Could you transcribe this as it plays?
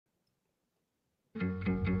Hello,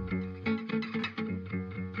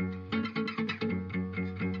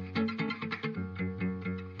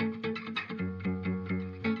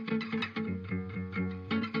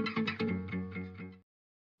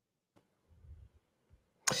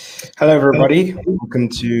 everybody. Welcome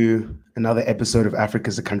to another episode of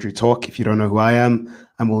Africa's a Country Talk. If you don't know who I am,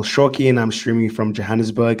 I'm Will Shorkey, and I'm streaming from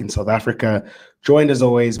Johannesburg in South Africa, joined as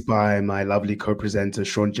always by my lovely co-presenter,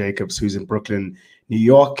 Sean Jacobs, who's in Brooklyn, New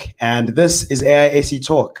York. And this is AISC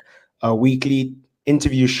Talk, a weekly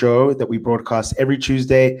interview show that we broadcast every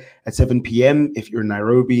Tuesday at 7 p.m. if you're in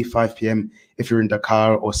Nairobi, 5 p.m. if you're in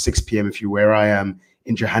Dakar, or 6 p.m. if you're where I am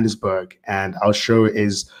in Johannesburg. And our show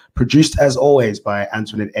is produced as always by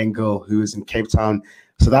Antoinette Engel, who is in Cape Town,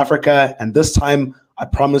 South Africa. And this time, I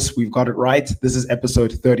promise we've got it right. This is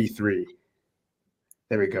episode 33.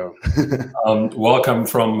 There we go. Welcome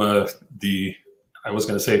from I was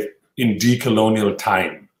going to say, in decolonial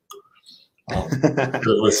time. I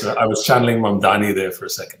was channeling Mamdani there for a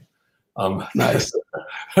second. Nice.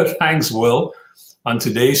 Thanks, Will. On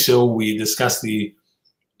today's show, we discuss the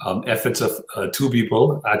efforts of two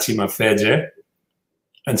people, Achi Mafeje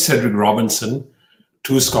and Cedric Robinson,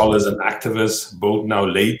 two scholars and activists, both now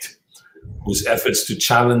late, whose efforts to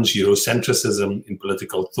challenge Eurocentrism in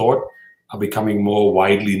political thought are becoming more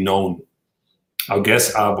widely known. Our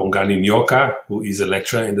guests are Bongani Nyoka, who is a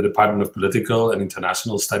lecturer in the Department of Political and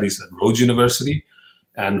International Studies at Rhodes University,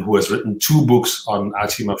 and who has written two books on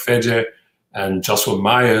Achi Mafeje, and Joshua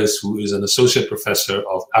Myers, who is an associate professor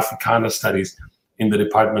of Africana Studies in the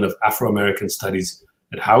Department of Afro-American Studies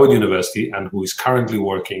at Howard University, and who is currently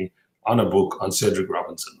working on a book on Cedric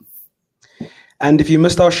Robinson. And if you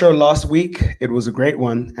missed our show last week, it was a great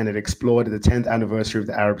one, and it explored the 10th anniversary of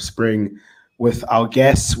the Arab Spring. With our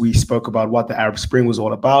guests, we spoke about what the Arab Spring was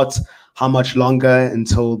all about, how much longer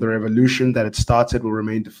until the revolution that it started will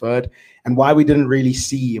remain deferred, and why we didn't really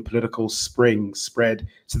see a political spring spread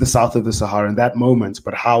to the south of the Sahara in that moment,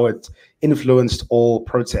 but how it influenced all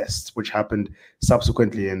protests, which happened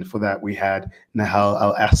subsequently. And for that, we had Nahal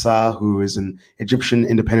Al-Assa, who is an Egyptian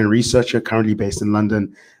independent researcher currently based in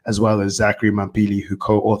London, as well as Zachary Mampili, who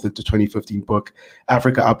co-authored the 2015 book,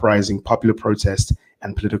 Africa Uprising, Popular Protest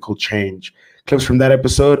and Political Change. Clips from that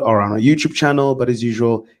episode are on our YouTube channel, but as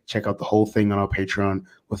usual, check out the whole thing on our Patreon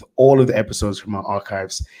with all of the episodes from our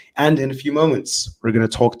archives. And in a few moments, we're going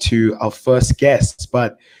to talk to our first guests.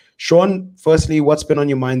 But Sean, firstly, what's been on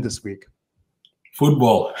your mind this week?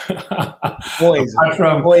 Football. Boys. Apart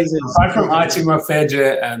from Achi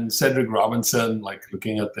Mafeje and Cedric Robinson, like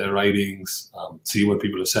looking at their writings, see what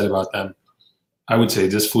people have said about them, I would say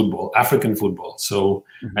just football, African football. So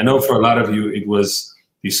I know for a lot of you, it was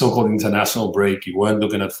the so-called international break. You weren't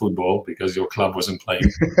looking at football because your club wasn't playing.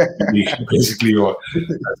 Basically,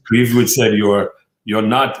 as Grieve would said, you're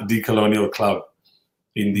not the colonial club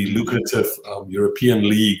in the lucrative European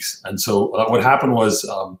leagues. And so what happened was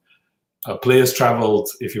players traveled,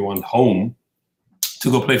 if you want, home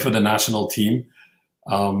to go play for the national team.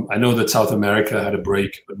 I know that South America had a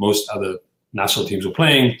break, but most other national teams were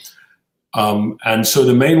playing. And so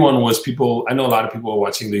the main one was I know a lot of people are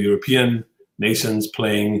watching the European nations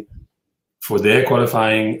playing for their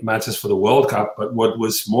qualifying matches for the World Cup. But what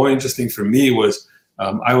was more interesting for me was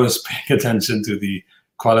I was paying attention to the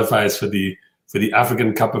qualifiers for the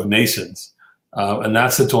African Cup of Nations. And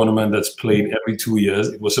that's a tournament that's played every 2 years.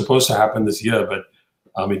 It was supposed to happen this year, but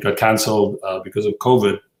it got canceled because of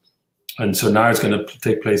COVID. And so now it's going to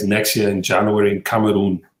take place next year in January in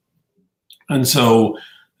Cameroon. And so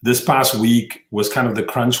this past week was kind of the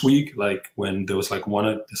crunch week, like when there was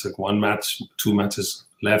one match, 2 matches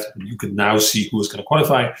left. You could now see who was going to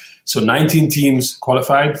qualify. So 19 teams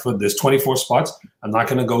qualified for this 24 spots. I'm not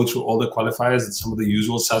going to go through all the qualifiers. And some of the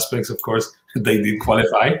usual suspects, of course, they did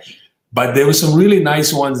qualify. But there were some really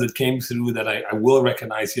nice ones that came through that I will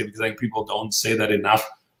recognize here because I think people don't say that enough.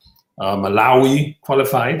 Malawi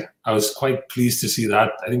qualified. I was quite pleased to see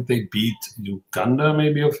that. I think they beat Uganda,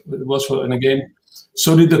 maybe it was in a game.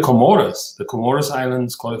 So did the Comoros. The Comoros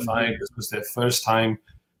Islands qualified. This was their first time.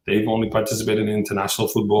 They've only participated in international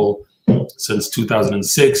football since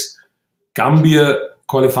 2006. Gambia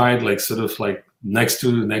qualified, next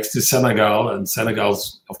to Senegal, and Senegal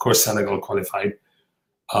qualified.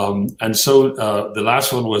 And so the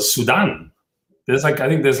last one was Sudan. I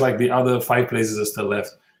think there's the other 5 places are still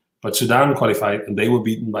left. But Sudan qualified, and they were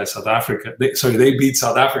beaten by South Africa. They beat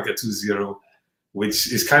South Africa 2-0,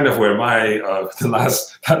 which is kind of where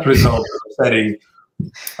that result was setting.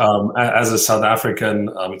 As a South African,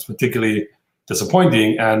 it's particularly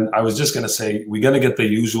disappointing. And I was just going to say, we're going to get the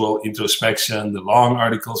usual introspection, the long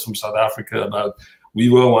articles from South Africa about we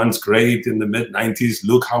were once great in the mid-90s.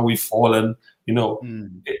 Look how we've fallen.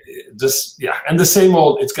 And the same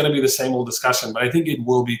old. It's going to be the same old discussion, but I think it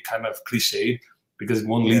will be kind of cliched because it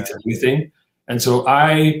won't lead to anything. And so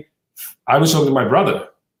I was talking to my brother.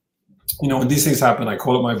 When these things happen, I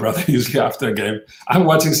call up my brother usually after a game. I'm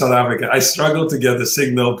watching South Africa. I struggle to get the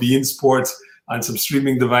signal, beIN Sports on some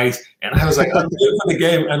streaming device. And I was like, I'm here for the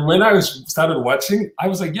game. And when I started watching, I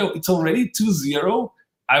was like, yo, it's already 2-0.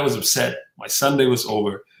 I was upset. My Sunday was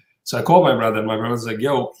over. So I called my brother, and my brother was like,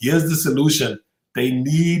 yo, here's the solution. They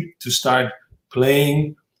need to start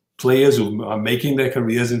playing players who are making their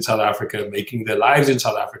careers in South Africa, making their lives in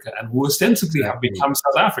South Africa, and who ostensibly have become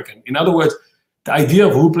South African. In other words, the idea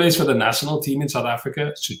of who plays for the national team in South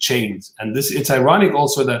Africa should change. And it's ironic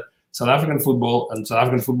also that South African football and South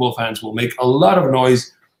African football fans will make a lot of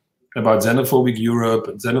noise about xenophobic Europe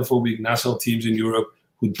and xenophobic national teams in Europe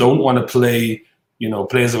who don't want to play,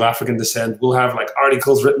 players of African descent. We'll have like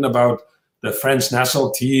articles written about the French national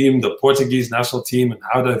team, the Portuguese national team, and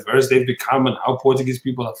how diverse they've become and how Portuguese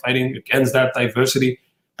people are fighting against that diversity.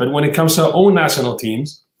 But when it comes to our own national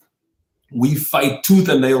teams, we fight tooth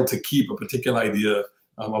and nail to keep a particular idea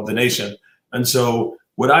of the nation. And so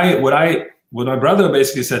what my brother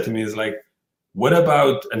basically said to me is like, what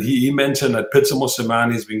about, and he mentioned that Pitso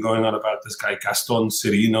Mosimane has been going on about this guy, Gaston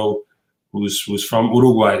Sirino, who's from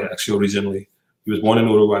Uruguay, actually, originally. He was born in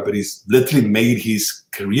Uruguay, but he's literally made his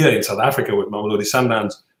career in South Africa with Mamelodi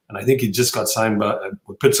Sundowns. And I think he just got signed, but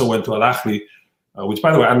Pitso went to Al Ahly, which,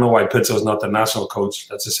 by the way, I don't know why Pitso is not the national coach.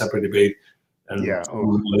 That's a separate debate. And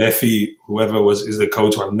Lefi, whoever is the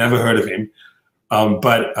coach, I've never heard of him.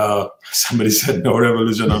 But somebody said no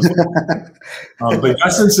revolution. But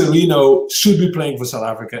Gaston Sirino should be playing for South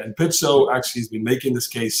Africa. And Pitso actually has been making this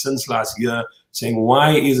case since last year, saying,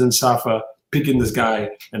 why isn't SAFA picking this guy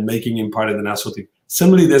and making him part of the national team?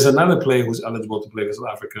 Similarly, there's another player who's eligible to play for South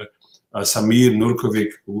Africa, Samir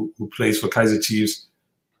Nurkovic, who plays for Kaizer Chiefs.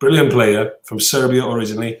 Brilliant player from Serbia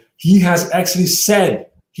originally. He has actually said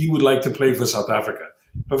he would like to play for South Africa.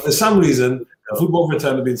 But for some reason, the football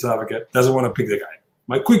fraternity in South Africa doesn't want to pick the guy.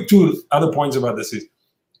 My quick two other points about this is,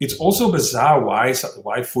 it's also bizarre why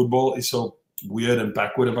football is so weird and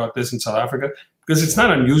backward about this in South Africa, because it's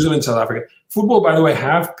not unusual in South Africa. Football, by the way,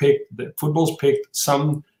 football's picked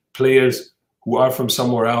some players who are from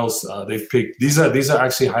somewhere else. They've picked, these are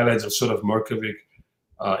actually highlights of sort of Murkovic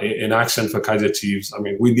in action for Kaizer Chiefs. I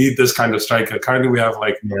mean, we need this kind of striker. Currently, we have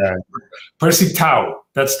Percy Tau.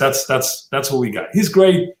 That's who we got. He's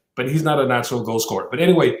great, but he's not a natural goal scorer. But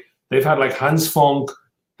anyway, they've had like Hans Fonk.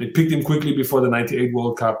 They picked him quickly before the '98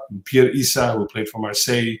 World Cup. Pierre Issa, who played for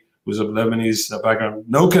Marseille, who's of Lebanese background.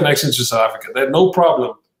 No connections to South Africa. They had no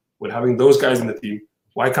problem with having those guys in the team.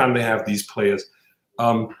 Why can't they have these players?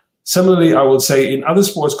 Similarly, I would say in other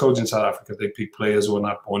sports codes in South Africa, they pick players who are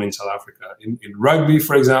not born in South Africa. In rugby,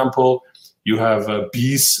 for example, you have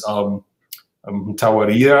Bees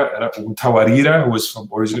Mtawarira, who was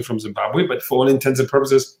originally from Zimbabwe, but for all intents and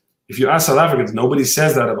purposes, if you ask South Africans, nobody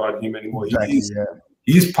says that about him anymore. Exactly,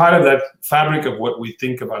 he's part of that fabric of what we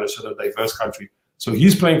think about a sort of diverse country. So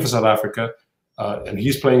he's playing for South Africa, and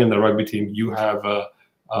he's playing in the rugby team. You have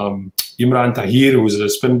Imran Tahir, who was a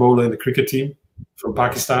spin bowler in the cricket team from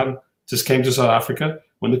Pakistan, just came to South Africa.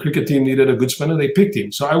 When the cricket team needed a good spinner, they picked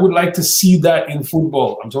him. So I would like to see that in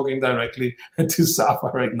football. I'm talking directly to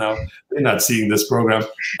SAFA right now. They're not seeing this program.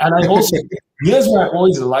 And I also, here's why I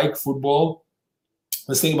always like football.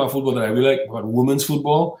 Let's think about football that I really like, about women's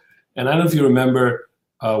football. And I don't know if you remember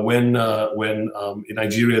when in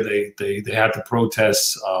Nigeria they had the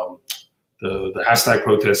protests, the hashtag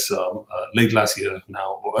protests late last year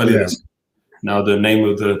now, or earlier this year. Now the name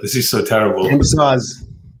of this is so terrible.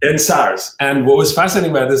 EndSARS. And what was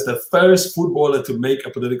fascinating about this, the first footballer to make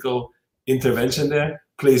a political intervention there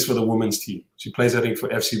plays for the women's team. She plays, I think, for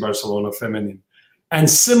FC Barcelona Feminine. And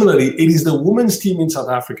similarly, it is the women's team in South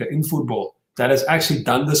Africa in football that has actually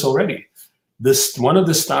done this already. One of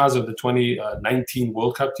the stars of the 2019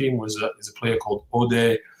 World Cup team is a player called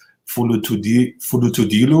Ode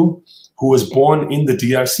Fulutudilu, who was born in the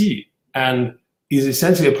DRC and is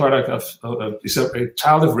essentially a product of a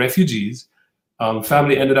child of refugees.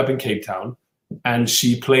 Family ended up in Cape Town, and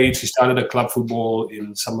she started a club football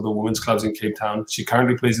in some of the women's clubs in Cape Town. She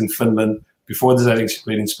currently plays in Finland. Before this, I think she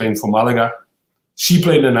played in Spain for Malaga. She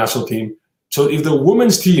played in the national team. So if the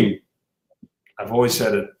women's team, I've always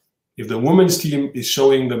said it, if the women's team is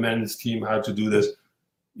showing the men's team how to do this,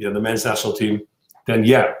 the men's national team, then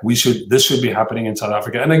this should be happening in South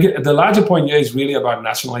Africa. And again, the larger point here is really about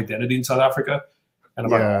national identity in South Africa and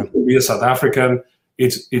about who to be a South African.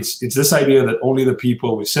 it's this idea that only the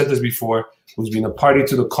people, we said this before, who's been a party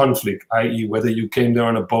to the conflict, i.e. whether you came there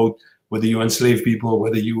on a boat, whether you enslaved people,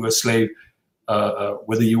 whether you were a slave,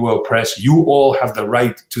 whether you were oppressed, you all have the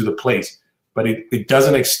right to the place. But it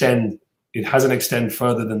doesn't extend, it hasn't extended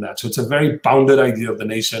further than that. So it's a very bounded idea of the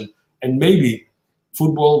nation. And maybe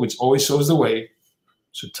football, which always shows the way,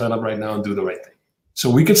 should turn up right now and do the right thing. So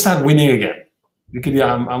we could start winning again.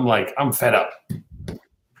 I'm fed up.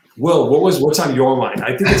 Will, what's on your mind?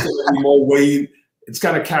 I think it's going to be more weight. It's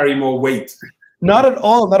going to carry more weight. Not at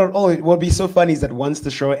all. Not at all. What would be so funny is that once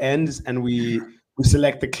the show ends and we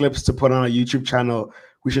select the clips to put on our YouTube channel,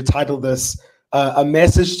 we should title this "A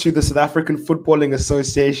Message to the South African Footballing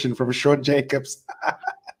Association" from Sean Jacobs,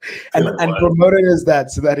 and promote it as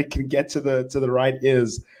that so that it can get to the right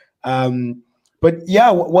ears. But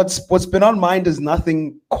yeah, what's been on mind is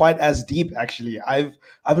nothing quite as deep. Actually, I've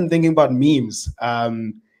been thinking about memes,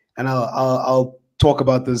 and I'll talk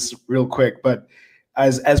about this real quick. But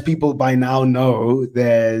as people by now know,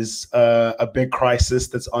 there's a big crisis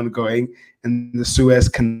that's ongoing in the Suez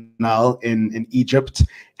Canal in Egypt.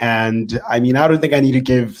 And I mean, I don't think I need to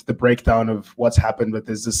give the breakdown of what's happened, but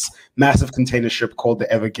there's this massive container ship called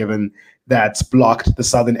the Ever Given that's blocked the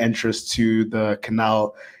southern entrance to the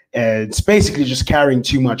canal. It's basically just carrying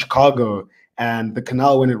too much cargo. And the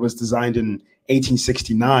canal, when it was designed in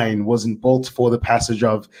 1869, wasn't built for the passage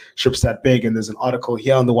of ships that big. And there's an article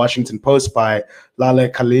here on the Washington Post by Lale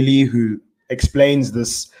Khalili who explains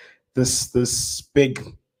this big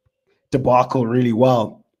debacle really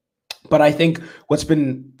well. But I think what's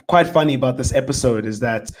been quite funny about this episode is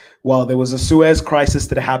that while there was a Suez crisis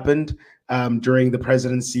that happened during the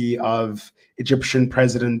presidency of Egyptian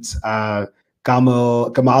President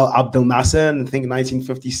Gamal Abdel Nasser in, I think,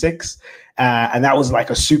 1956. And that was like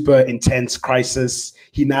a super intense crisis.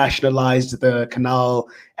 He nationalized the canal,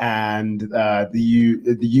 and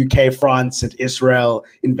the UK, France, and Israel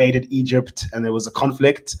invaded Egypt, and there was a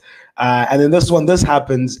conflict. And then this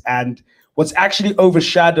happens, and what's actually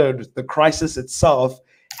overshadowed the crisis itself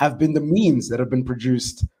have been the memes that have been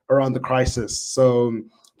produced around the crisis. So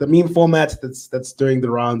the meme format that's doing the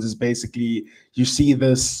rounds is basically you see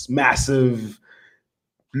this massive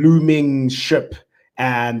looming ship,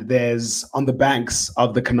 and there's on the banks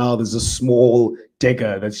of the canal there's a small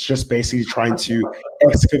digger that's just basically trying to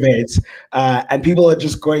excavate, and people are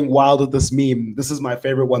just going wild with this meme. This is my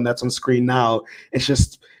favorite one that's on screen now. It's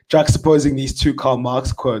just juxtaposing these two Karl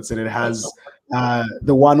Marx quotes, and it has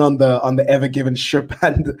the one on the Ever Given ship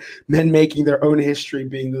and men making their own history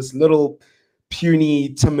being this little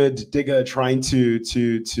puny, timid digger trying to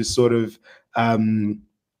sort of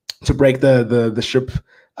to break the ship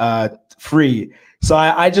free. So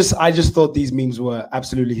I just thought these memes were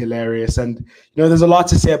absolutely hilarious. And you know, there's a lot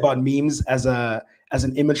to say about memes as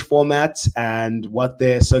an image format and what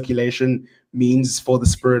their circulation means for the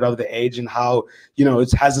spirit of the age, and how, you know,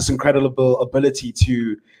 it has this incredible ability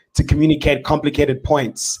to communicate complicated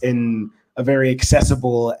points in a very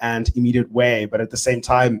accessible and immediate way, but at the same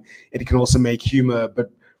time it can also make humor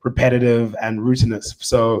but repetitive and routinous.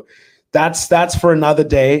 So that's for another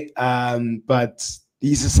day. But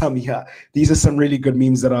these are some really good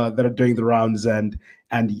memes that are doing the rounds, and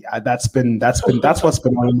that's what's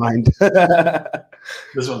been on my mind.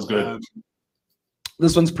 This one's good.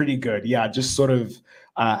 This one's pretty good. Yeah, just sort of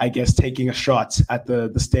I guess taking a shot at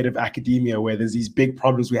the state of academia, where there's these big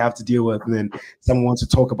problems we have to deal with, and then someone wants to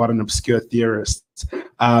talk about an obscure theorist.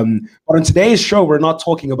 But on today's show, we're not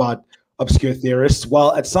talking about obscure theorists.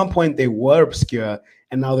 Well, at some point they were obscure,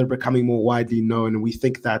 and now they're becoming more widely known, and we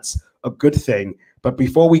think that's a good thing. But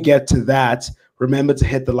before we get to that, remember to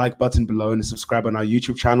hit the like button below and subscribe on our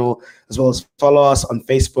YouTube channel, as well as follow us on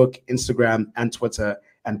Facebook, Instagram, and Twitter.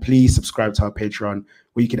 And please subscribe to our Patreon,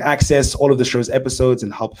 where you can access all of the show's episodes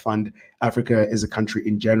and help fund Africa as a country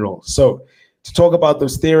in general. So to talk about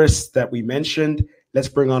those theorists that we mentioned, let's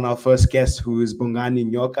bring on our first guest, who is Bongani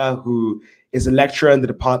Nyoka, who is a lecturer in the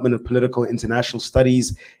Department of Political International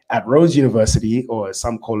Studies at Rhodes University, or as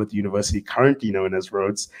some call it, the university currently known as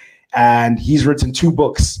Rhodes. And he's written 2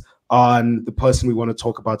 books on the person we want to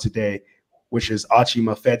talk about today, which is Archie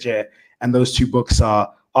Mafeje. And those 2 books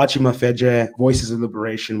are Archie Mafeje, Voices of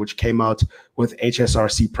Liberation, which came out with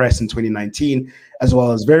HSRC Press in 2019, as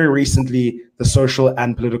well as very recently, The Social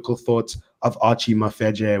and Political Thought of Archie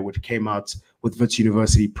Mafeje, which came out with Wits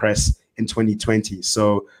University Press in 2020.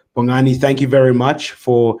 So Bongani, thank you very much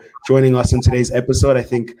for joining us in today's episode. I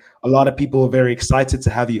think a lot of people are very excited to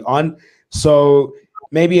have you on. So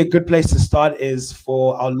maybe a good place to start is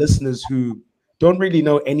for our listeners who don't really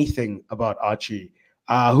know anything about Archie.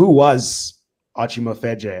 Who was Archie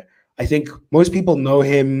Mafeje? I think most people know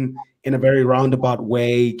him in a very roundabout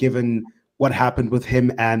way, given what happened with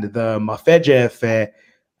him and the Mafeje affair.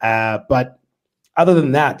 But other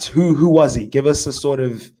than that, who was he? Give us a sort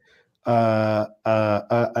of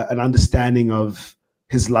an understanding of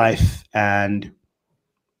his life and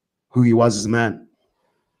who he was as a man.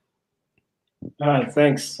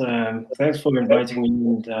 Thanks. Thanks for inviting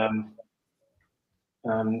me,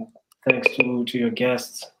 and thanks to your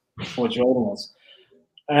guests for joining us.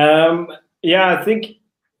 Yeah, I think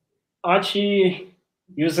Archie,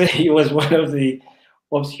 you say he was one of the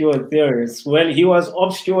obscure theorists. Well, he was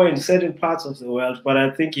obscure in certain parts of the world, but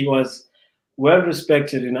I think he was well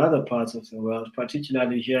respected in other parts of the world,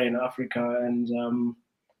 particularly here in Africa and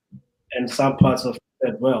some parts of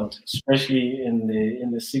the world, especially in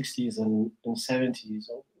the 60s and 70s,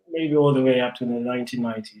 or maybe all the way up to the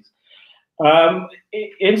 1990s.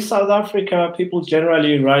 In South Africa, people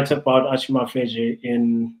generally write about Archie Mafeje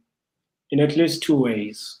in at least two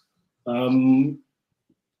ways.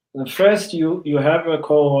 First, you have a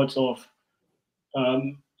cohort of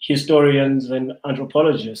historians and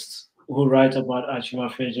anthropologists who write about Archie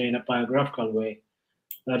Mafeje in a biographical way.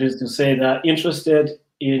 That is to say, they're interested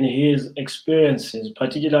in his experiences,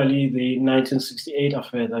 particularly the 1968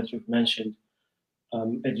 affair that you've mentioned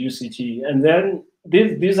at UCT. And then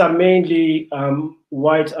these are mainly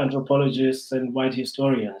white anthropologists and white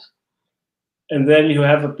historians. And then you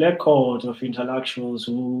have a black cohort of intellectuals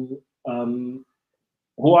who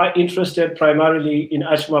are interested primarily in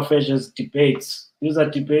Archie Mafeje's debates. These are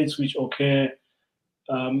debates which occur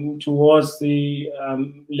towards the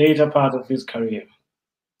later part of his career.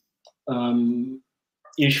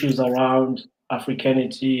 Issues around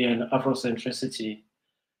Africanity and Afrocentricity.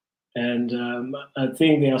 And I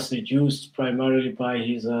think they are seduced primarily by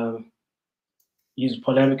his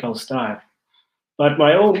polemical style. But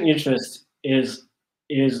my own interest is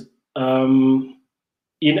in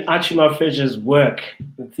Archie Mafeje's work,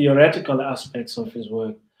 the theoretical aspects of his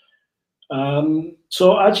work.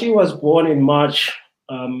 So Archie was born in March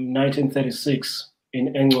 1936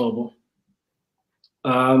 in Englobo,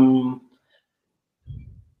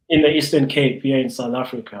 in the Eastern Cape here in South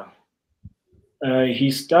Africa. He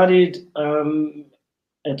studied at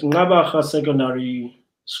Ngabaga Secondary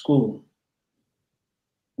School,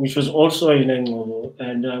 which was also in Englobo.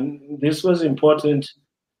 And this was important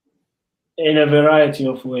in a variety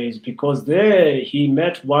of ways, because there he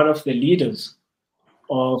met one of the leaders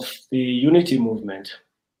of the Unity movement,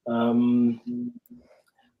 Nathaniel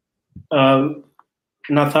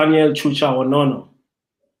Chucha Onono.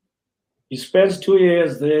 He spends 2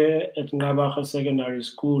 years there at Ngabaga Secondary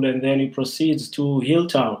School, and then he proceeds to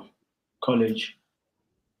Hilltown College,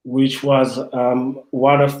 which was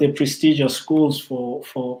one of the prestigious schools for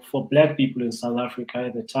Black people in South Africa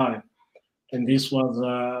at the time. And this was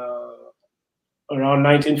around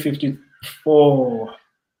 1954.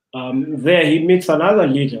 There he meets another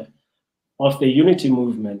leader of the Unity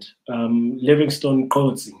movement, Livingstone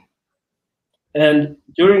Coetzee. And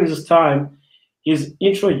during this time, he's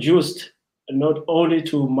introduced not only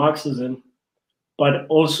to Marxism, but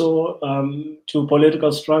also to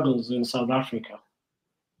political struggles in South Africa.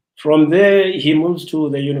 From there, he moves to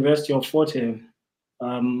the University of Fort Hare.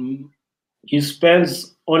 He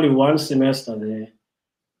spends only one semester there,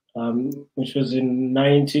 which was in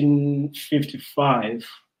 1955.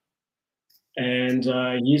 And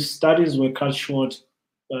his studies were cut short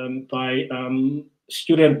by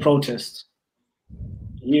student protests.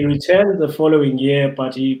 He returned the following year,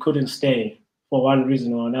 but he couldn't stay for one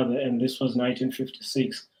reason or another, and this was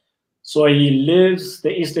 1956. So he leaves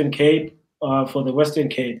the Eastern Cape for the Western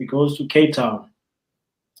Cape. He goes to Cape Town,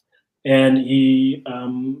 and he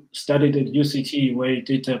studied at UCT, where he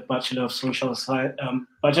did a Bachelor of Sciences,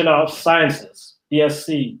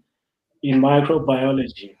 BSc, in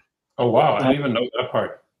microbiology. Oh wow! I didn't even know that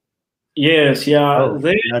part. Yes, yeah. Oh,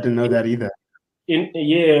 I didn't know that either. In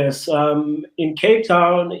Cape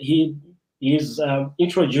Town, he's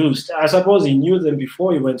introduced. I suppose he knew them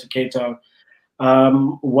before he went to Cape Town.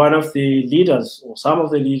 One of the leaders, or some of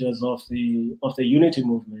the leaders of the Unity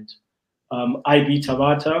movement, I.B.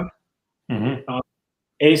 Tabata,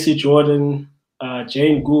 A.C. Jordan,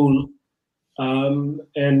 Jane Gould,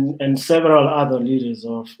 and several other leaders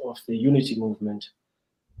of the Unity movement.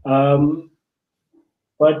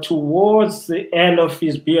 But towards the end of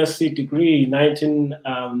his BSc degree,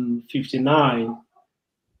 1959,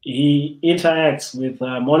 he interacts with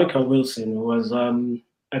Monica Wilson, who was a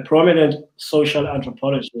prominent social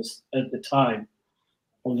anthropologist at the time,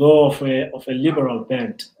 although of a liberal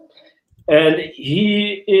bent. And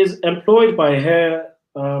he is employed by her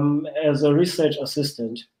as a research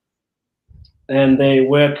assistant. And they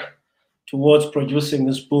work towards producing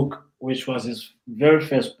this book, which was his very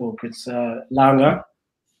first book. It's Langa,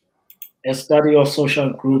 a study of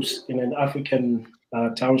social groups in an African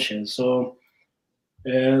township. So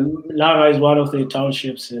Langa is one of the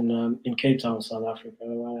townships in Cape Town, South Africa.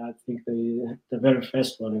 I think the very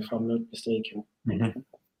first one, if I'm not mistaken.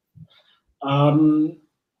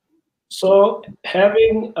 So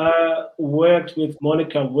having worked with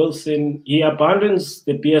Monica Wilson, he abandons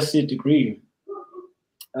the BSc degree.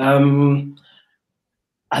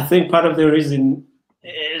 I think part of the reason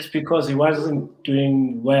is because he wasn't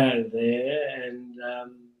doing well there, and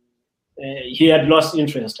he had lost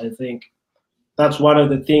interest, I think. That's one of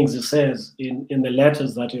the things he says in the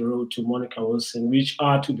letters that he wrote to Monica Wilson, which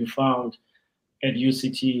are to be found at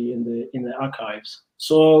UCT in the archives.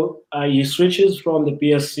 So he switches from the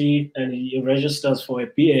BSc and he registers for a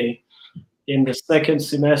BA in the second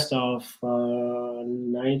semester of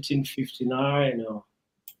 1959.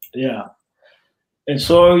 And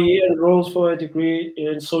so he enrolls for a degree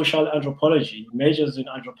in social anthropology, majors in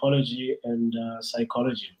anthropology and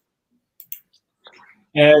psychology.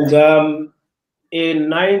 And in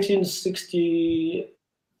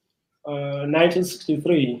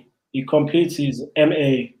 1963, he completes his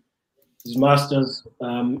MA, his master's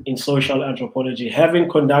in social anthropology, having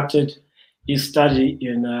conducted his study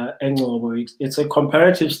in Engcobo. It's a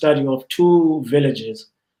comparative study of two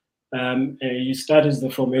villages. He studies the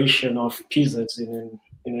formation of peasants in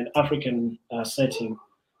an African setting.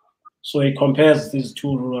 So he compares these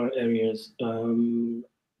two rural areas.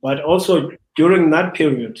 But also during that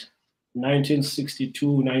period, 1962,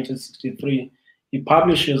 1963, he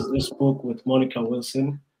publishes this book with Monica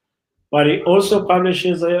Wilson. But he also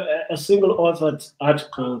publishes a single-authored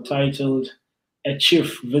article titled "A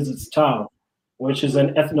Chief Visits Town," which is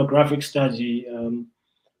an ethnographic study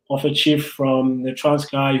of a chief from the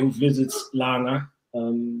Transkei who visits Langa,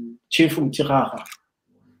 Chief Mtiraga.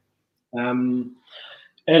 And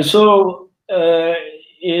so at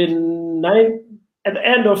the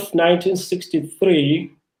end of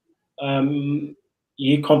 1963,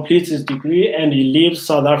 he completes his degree and he leaves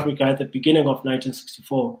South Africa at the beginning of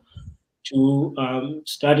 1964 to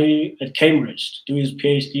study at Cambridge, to do his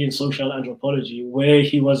PhD in social anthropology, where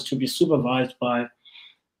he was to be supervised by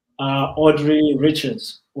Audrey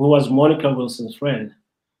Richards, who was Monica Wilson's friend.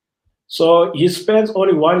 So he spends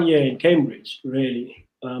only 1 year in Cambridge, really,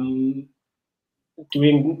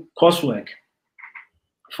 doing coursework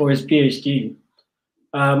for his PhD.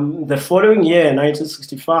 The following year,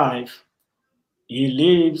 1965, he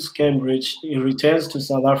leaves Cambridge, he returns to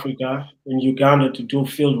South Africa in Uganda to do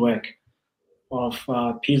field work of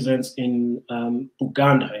peasants in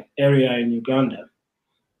Buganda area in Uganda.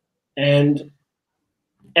 And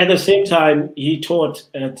at the same time, he taught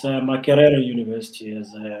at Makerere University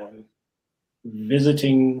as a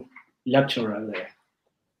visiting lecturer there.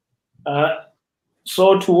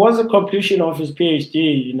 So towards the completion of his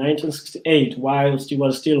PhD in 1968, whilst he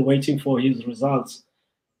was still waiting for his results,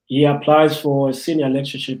 he applies for a senior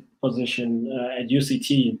lectureship position at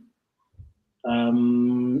UCT.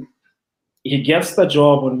 He gets the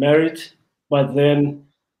job on merit, but then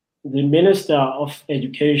the Minister of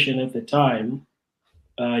Education at the time,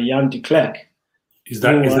 Jan de Klerk. Is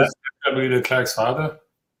that W. de Klerk's father?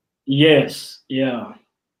 Yes, yeah.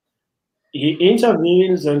 He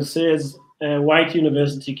intervenes and says a white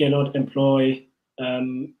university cannot employ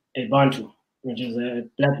a Bantu, which is a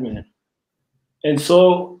black man. And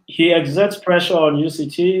so he exerts pressure on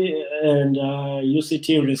UCT, and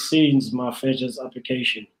UCT rescinds Mafeja's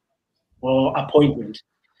application or appointment.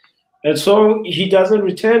 And so he doesn't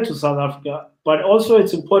return to South Africa. But also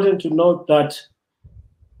it's important to note that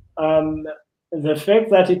the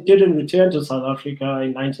fact that he didn't return to South Africa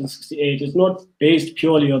in 1968 is not based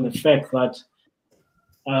purely on the fact that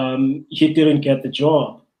he didn't get the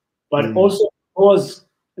job, but also because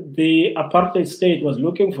the apartheid state was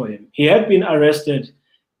looking for him. He had been arrested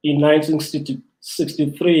in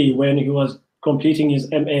 1963 when he was completing his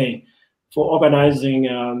MA for organizing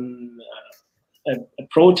a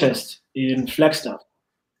protest in Flagstaff,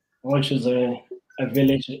 which is a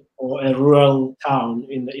village or a rural town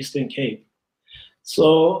in the Eastern Cape.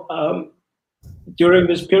 So during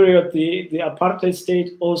this period, the apartheid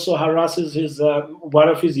state also harasses one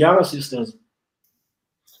of his younger sisters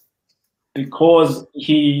because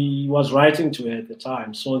he was writing to her at the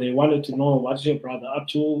time. So they wanted to know, what's your brother up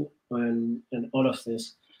to, and all of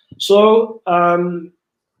this. So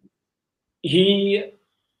he,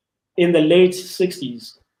 in the late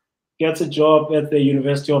 60s, gets a job at the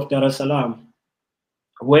University of Dar es Salaam,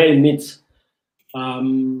 where he meets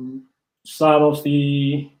some of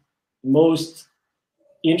the most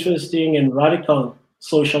interesting and radical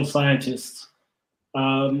social scientists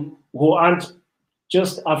who aren't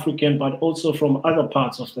just African, but also from other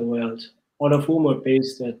parts of the world, all of whom were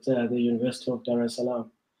based at the University of Dar es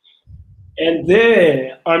Salaam. And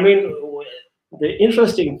there, I mean, the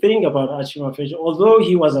interesting thing about Archie Mafeja, although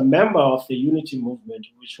he was a member of the Unity Movement,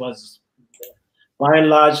 which was by and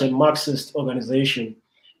large a Marxist organization,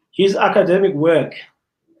 his academic work,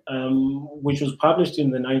 which was published in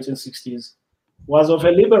the 1960s, was of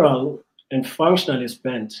a liberal and functionalist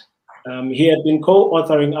bent. He had been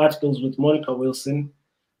co-authoring articles with Monica Wilson.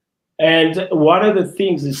 And one of the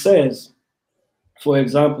things he says, for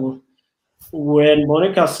example, when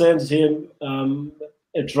Monica sends him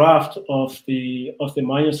a draft of the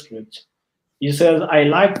manuscript, he says, "I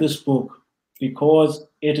like this book because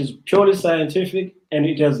it is purely scientific and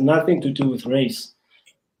it has nothing to do with race."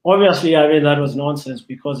 Obviously, I mean, that was nonsense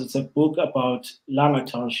because it's a book about Langa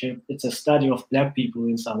Township. It's a study of Black people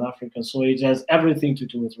in South Africa, so it has everything to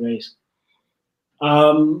do with race.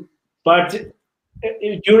 But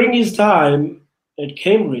during his time at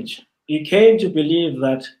Cambridge, he came to believe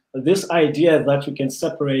that this idea that you can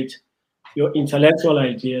separate your intellectual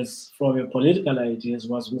ideas from your political ideas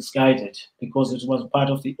was misguided because it was part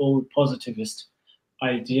of the old positivist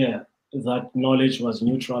idea that knowledge was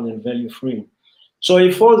neutral and value-free. So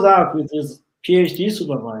he falls out with his PhD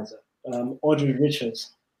supervisor, Audrey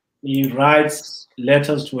Richards. He writes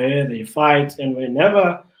letters to her, they fight, and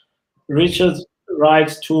whenever Richards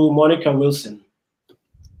writes to Monica Wilson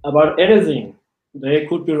about anything, they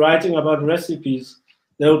could be writing about recipes.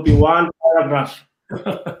 There will be one paragraph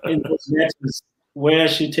in those letters where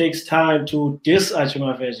she takes time to diss Archie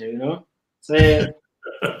Mafeja, you know, say,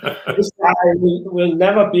 "This guy will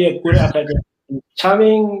never be a good academic. He's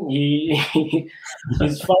charming,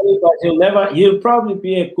 he's funny, but he'll probably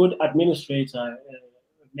be a good administrator,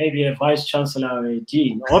 maybe a vice chancellor or a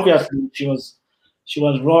dean." Obviously, she was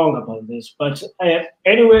wrong about this. But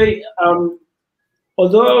anyway,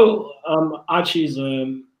 although Archie's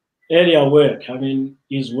earlier work, I mean,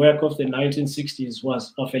 his work of the 1960s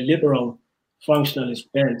was of a liberal functionalist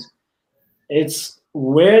bent, it's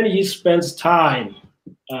when he spends time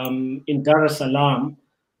in Dar es Salaam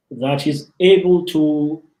that he's able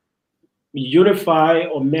to unify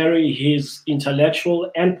or marry his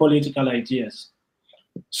intellectual and political ideas.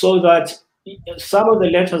 So that some of the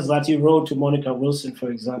letters that he wrote to Monica Wilson,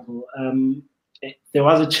 for example, there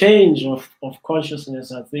was a change of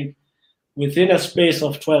consciousness, I think, within a space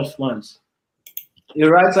of 12 months. He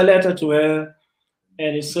writes a letter to her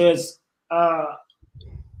and he says,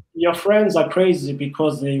 "Your friends are crazy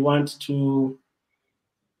because they want to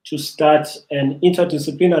start an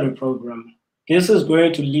interdisciplinary program. This is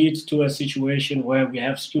going to lead to a situation where we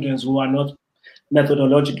have students who are not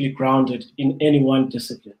methodologically grounded in any one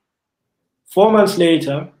discipline." 4 months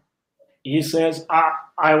later, he says,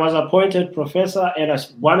 "I was appointed professor and I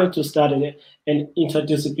wanted to start an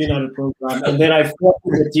interdisciplinary program. And then I fought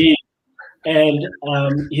with the dean and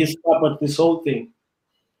he stopped this whole thing."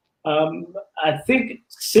 I think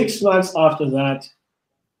 6 months after that,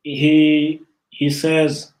 he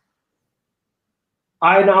says,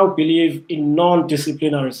 "I now believe in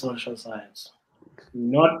non-disciplinary social science,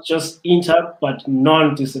 not just inter, but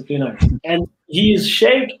non-disciplinary." And he is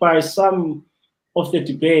shaped by some of the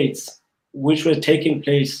debates which were taking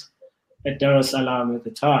place at Dar es Salaam at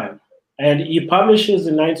the time. And he publishes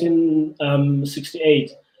in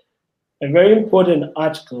 1968 a very important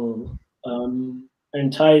article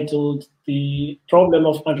entitled "The Problem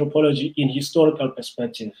of Anthropology in Historical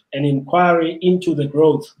Perspective, an Inquiry into the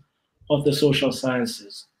Growth of the Social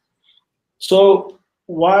Sciences." So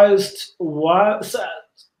whilst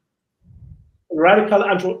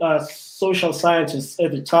radical social scientists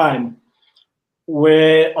at the time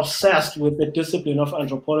were obsessed with the discipline of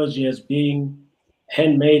anthropology as being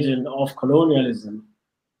handmaiden of colonialism,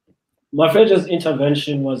 Mafeja's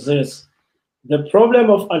intervention was this: the problem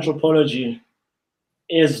of anthropology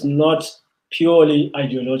is not purely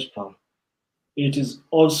ideological, it is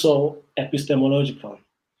also epistemological.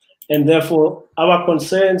 And therefore, our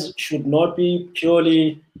concerns should not be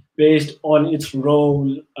purely based on its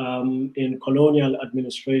role in colonial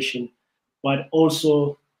administration, but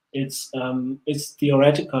also its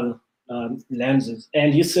theoretical lenses.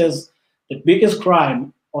 And he says the biggest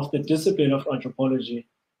crime of the discipline of anthropology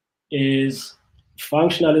is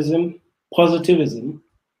functionalism, positivism,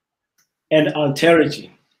 and alterity.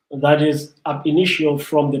 That is, ab initio,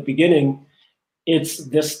 from the beginning, it's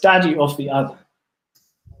the study of the other.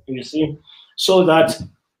 You see? So that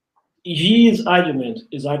his argument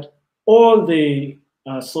is that all the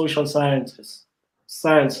social sciences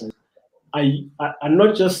are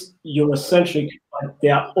not just Eurocentric, but they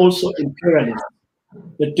are also imperialist.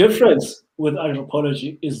 The difference with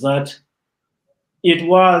anthropology is that it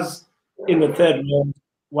was in the third world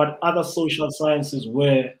what other social sciences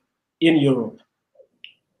were in Europe.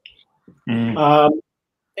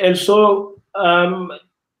 And so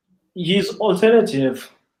his alternative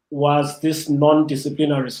was this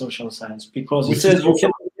non-disciplinary social science, because he says you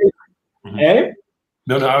can.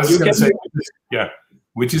 No, I was just going to say, yeah,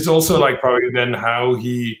 which is also like probably then how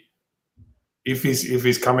he, if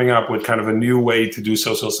he's coming up with kind of a new way to do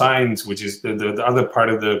social science, which is the other part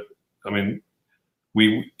of the, I mean,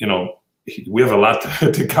 we have a lot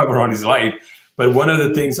to cover on his life, but one of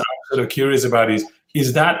the things I'm sort of curious about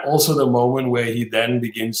is that also the moment where he then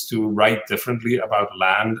begins to write differently about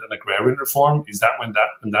land and agrarian reform? Is that when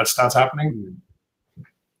that starts happening?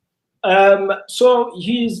 So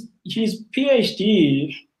his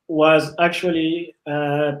PhD was actually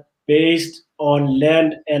based on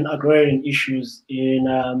land and agrarian issues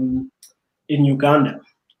in Uganda.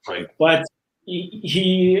 Right. But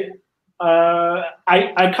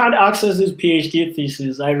I can't access his PhD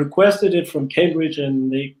thesis. I requested it from Cambridge, and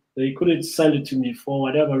they couldn't send it to me for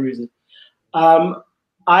whatever reason. I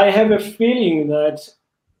have a feeling that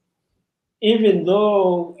even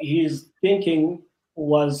though his thinking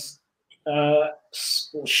was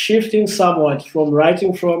shifting somewhat from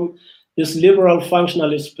writing from this liberal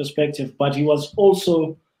functionalist perspective, but he was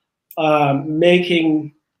also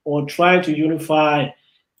making or trying to unify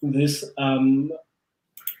this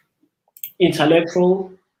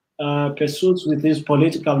intellectual pursuits with these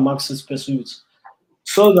political Marxist pursuits.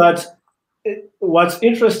 So that what's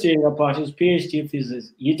interesting about his PhD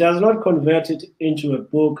thesis, he does not convert it into a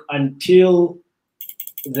book until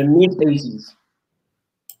the mid-80s.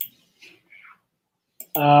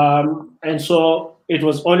 And so it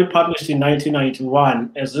was only published in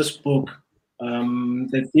 1991 as this book,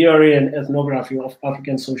 The Theory and Ethnography of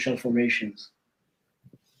African Social Formations.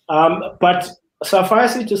 But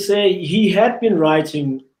suffice it to say, he had been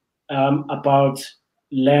writing about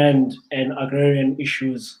land and agrarian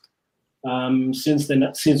issues since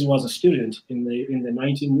he was a student in the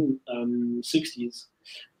 1960s.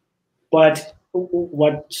 But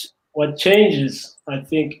what changes, I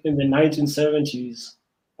think, in the 1970s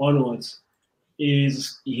onwards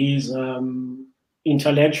is his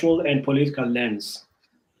intellectual and political lens,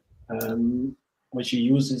 which he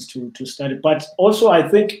uses to study. But also, I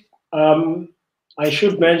think I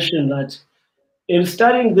should mention that in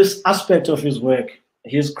studying this aspect of his work,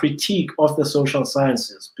 his critique of the social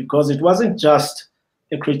sciences, because it wasn't just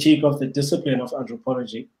a critique of the discipline of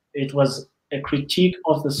anthropology, it was a critique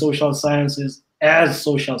of the social sciences as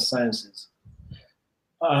social sciences.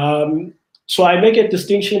 So I make a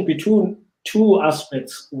distinction between two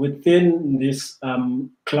aspects within this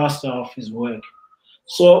cluster of his work.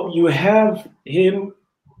 So you have him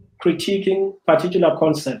critiquing particular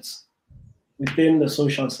concepts within the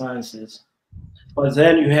social sciences, but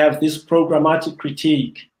then you have this programmatic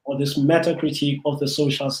critique or this meta critique of the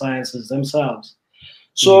social sciences themselves.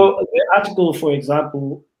 So the article, for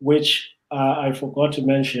example, which I forgot to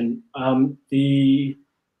mention, the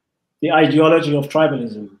ideology of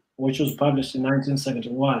tribalism, which was published in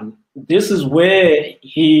 1971. This is where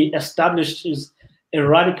he established a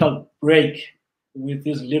radical break with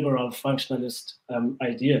these liberal functionalist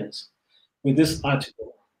ideas with this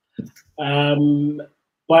article.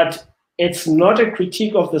 But it's not a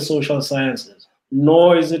critique of the social sciences,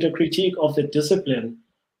 nor is it a critique of the discipline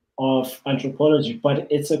of anthropology, but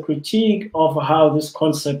it's a critique of how this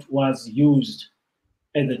concept was used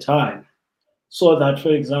at the time. So that,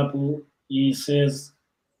 for example, he says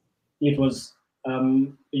it was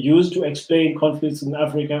used to explain conflicts in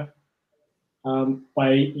Africa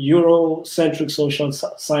by Eurocentric social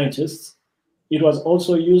scientists. It was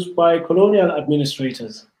also used by colonial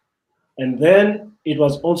administrators. And then it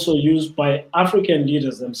was also used by African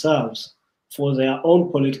leaders themselves for their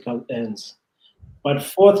own political ends. But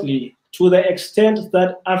fourthly, to the extent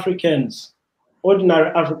that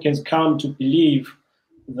ordinary Africans come to believe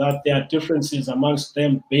that there are differences amongst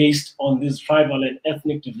them based on these tribal and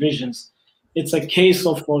ethnic divisions, it's a case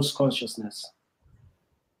of false consciousness.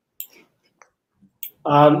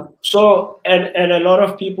 So a lot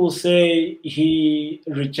of people say he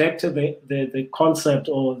rejected the concept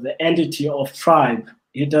or the entity of tribe.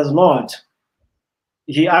 He does not.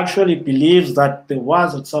 He actually believes that there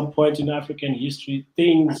was at some point in African history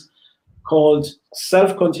things called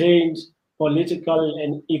self-contained political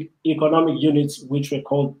and economic units, which were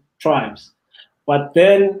called tribes. But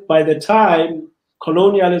then by the time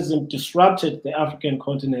colonialism disrupted the African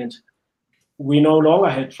continent, we no longer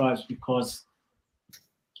had tribes because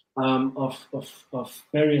of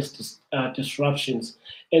various disruptions.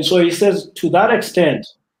 And so he says, to that extent,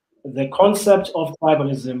 the concept of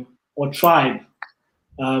tribalism or tribe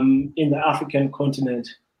in the African continent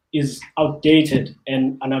is outdated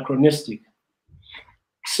and anachronistic.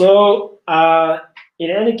 So, in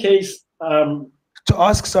any case, To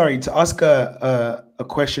ask a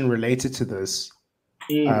question related to this,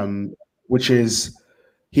 which is,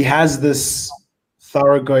 he has this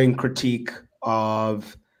thoroughgoing critique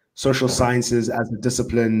of social sciences as a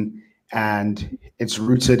discipline, and it's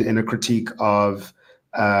rooted in a critique of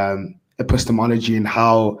epistemology and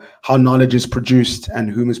how knowledge is produced and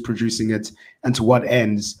whom is producing it and to what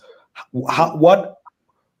ends.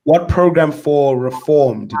 What program for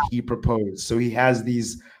reform did he propose? So he has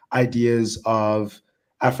these ideas of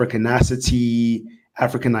Africanacity,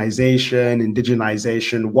 Africanization,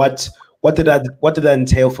 indigenization. What did that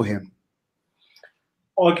entail for him?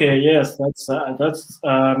 Okay, yes, that's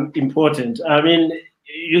important. I mean,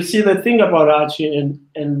 you see, the thing about Archie,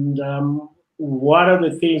 and one of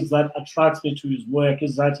the things that attracts me to his work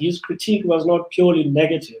is that his critique was not purely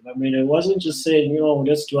negative. I mean, it wasn't just saying,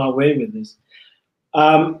 let's do away with this.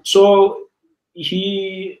 So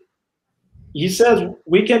he says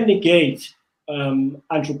we can negate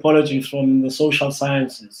anthropology from the social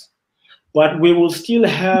sciences, but we will still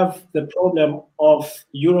have the problem of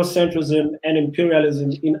Eurocentrism and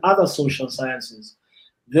imperialism in other social sciences.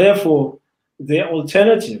 Therefore, the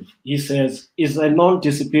alternative, he says, is a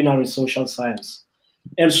non-disciplinary social science.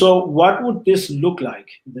 And so what would this look like,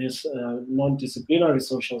 this non-disciplinary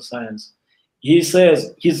social science? He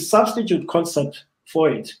says his substitute concept for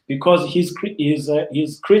it, because his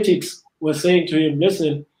critics were saying to him,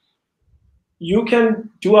 listen, you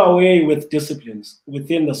can do away with disciplines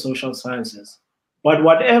within the social sciences, but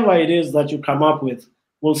whatever it is that you come up with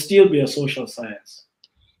will still be a social science.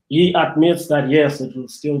 He admits that, yes, it will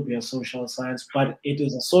still be a social science, but it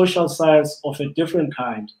is a social science of a different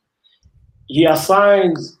kind. He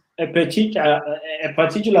assigns a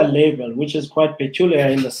particular label, which is quite peculiar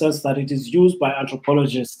in the sense that it is used by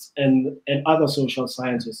anthropologists and other social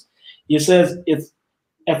scientists. He says it's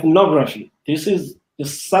ethnography. This is the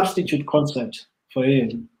substitute concept for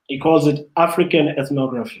him. He calls it African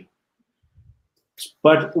ethnography.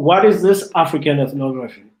 But what is this African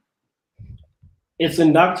ethnography? It's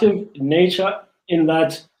inductive in nature in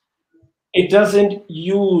that it doesn't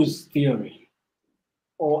use theory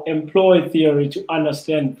or employ theory to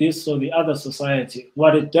understand this or the other society.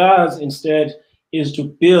 What it does instead is to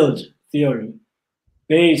build theory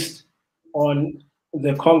based on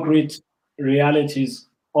the concrete realities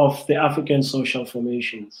of the African social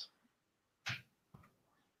formations.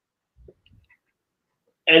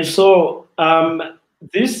 And so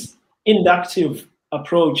this inductive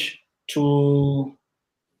approach to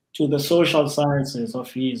the social sciences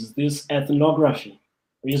of his, this ethnography,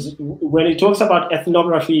 when he talks about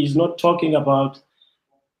ethnography, he's not talking about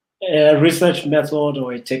a research method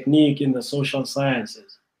or a technique in the social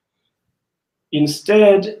sciences.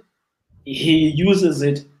 Instead, he uses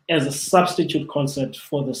it as a substitute concept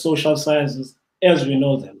for the social sciences as we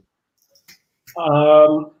know them.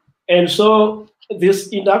 And so this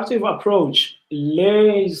inductive approach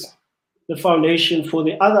lays the foundation for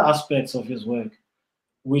the other aspects of his work,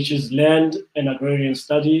 which is land and agrarian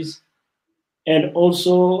studies, and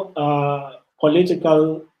also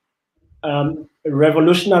political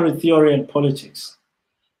revolutionary theory and politics.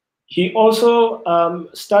 He also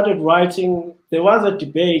started writing. There was a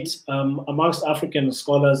debate amongst African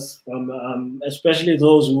scholars, especially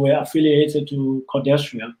those who were affiliated to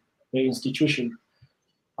Codestria, the institution,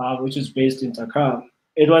 which is based in Dakar.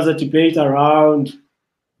 It was a debate around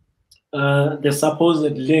the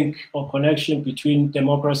supposed link or connection between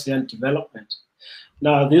democracy and development.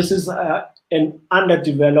 Now, this is an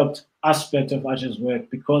underdeveloped aspect of Archie's work,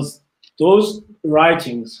 because those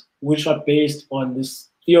writings, which are based on this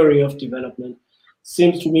theory of development,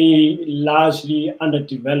 seems to me largely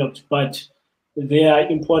underdeveloped, but they are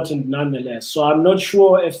important nonetheless. So I'm not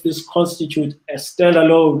sure if this constitutes a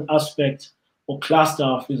standalone aspect or cluster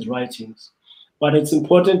of his writings, but it's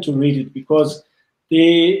important to read it, because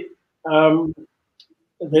the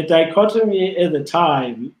dichotomy at the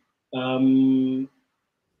time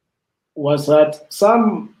was that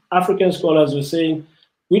some African scholars were saying,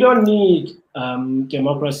 we don't need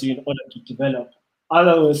democracy in order to develop.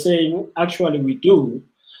 Others were saying, actually we do,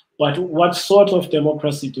 but what sort of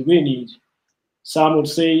democracy do we need? Some would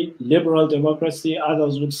say liberal democracy,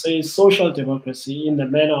 others would say social democracy in the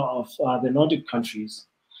manner of the Nordic countries.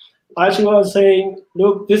 Archie was saying,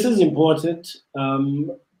 look, this is important,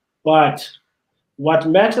 but what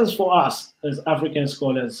matters for us as African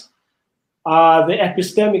scholars are the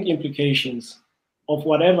epistemic implications of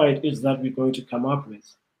whatever it is that we're going to come up with.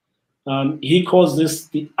 He calls this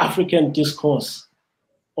the African discourse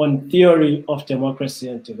on theory of democracy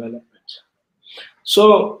and development.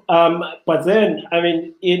 So, but then, I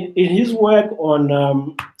mean, in his work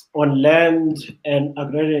on land and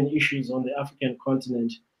agrarian issues on the African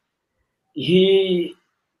continent, the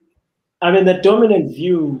dominant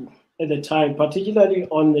view at the time, particularly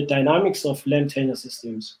on the dynamics of land tenure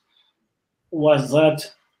systems, was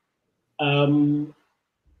that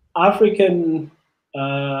African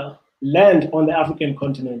land on the African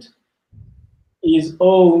continent is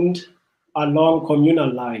owned along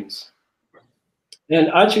communal lines. And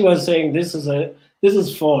Archie was saying this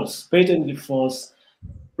is false, patently false,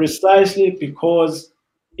 precisely because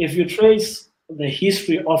if you trace the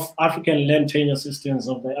history of African land tenure systems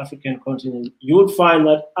of the African continent, you would find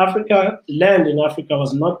that land in Africa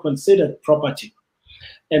was not considered property.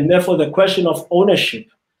 And therefore the question of ownership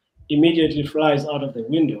immediately flies out of the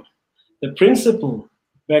window. The principle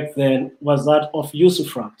back then was that of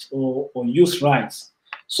usufruct or use rights,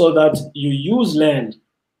 so that you use land,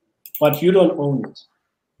 but you don't own it.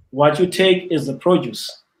 What you take is the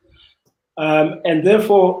produce. And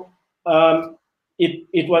therefore,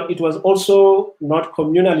 it was also not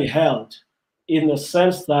communally held, in the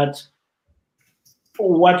sense that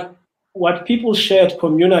what people shared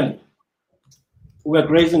communally were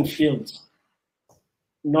grazing fields,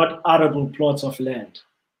 not arable plots of land.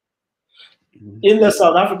 In the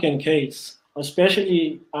South African case,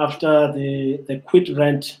 especially after the Quit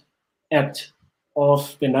Rent Act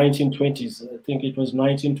of the 1920s, I think it was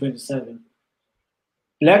 1927,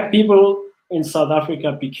 Black people in South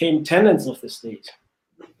Africa became tenants of the state.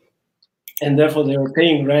 And therefore they were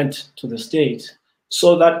paying rent to the state.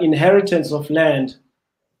 So that inheritance of land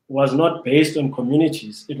was not based on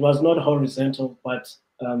communities. It was not horizontal, but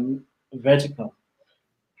vertical.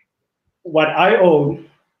 What I own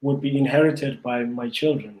would be inherited by my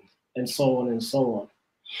children, and so on and so on.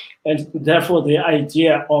 And therefore the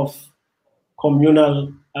idea of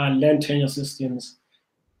communal land tenure systems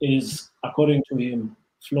is, according to him,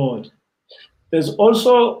 flawed. There's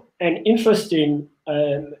also an interesting,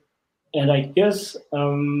 and I guess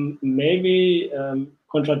maybe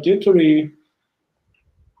contradictory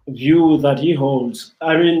view that he holds.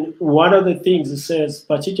 I mean, one of the things he says,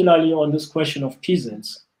 particularly on this question of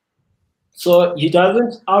peasants, so he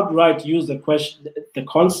doesn't outright use the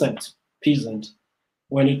concept peasant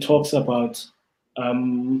when he talks about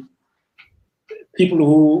people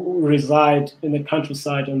who reside in the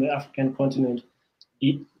countryside on the African continent.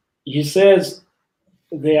 He says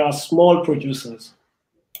they are small producers,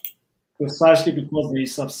 precisely because they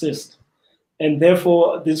subsist. And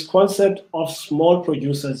therefore, this concept of small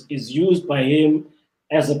producers is used by him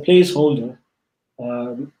as a placeholder.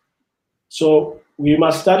 So we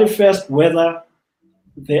must study first whether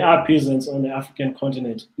there are peasants on the African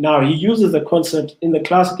continent. Now, he uses the concept in the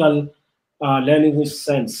classical Leninist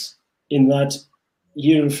sense, in that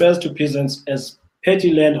he refers to peasants as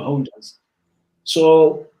petty landholders.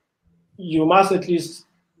 So you must at least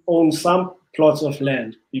own some plots of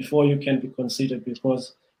land before you can be considered,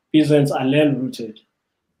 because peasants are land rooted.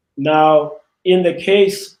 Now, in the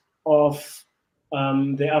case of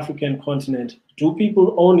the African continent, do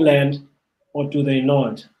people own land or do they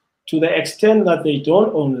not? To the extent that they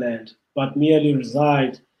don't own land, but merely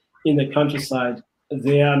reside in the countryside,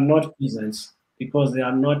 they are not peasants, because they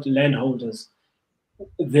are not landholders.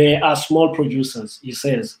 They are small producers, he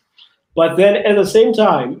says. But then at the same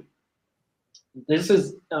time, this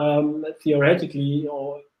is theoretically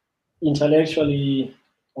or intellectually,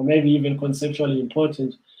 or maybe even conceptually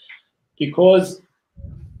important, because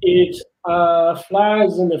it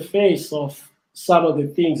flies in the face of some of the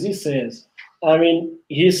things he says. I mean,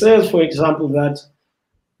 he says, for example, that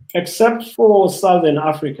except for Southern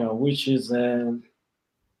Africa, which is an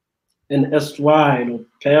erstwhile or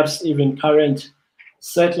perhaps even current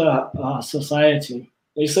settler society,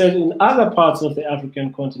 he said in other parts of the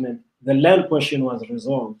African continent, the land question was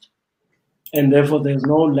resolved. And therefore there's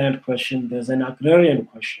no land question, there's an agrarian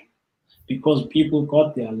question, because people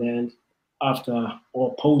got their land after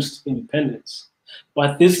or post-independence.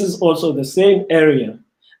 But this is also the same area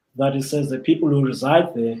that it says the people who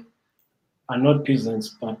reside there are not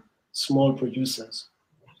peasants, but small producers.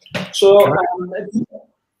 So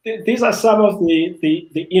these are some of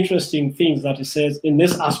the interesting things that he says in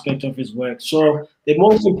this aspect of his work. So the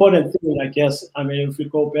most important thing, I guess, I mean, if we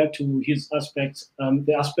go back to his aspect,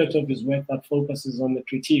 the aspect of his work that focuses on the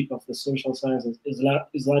critique of the social sciences is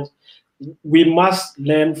that we must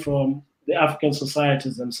learn from the African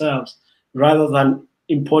societies themselves, rather than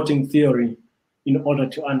importing theory in order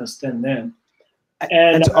to understand them.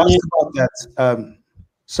 And to I mean, ask about that,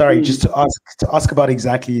 sorry, Mm. just to ask about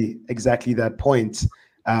exactly that point,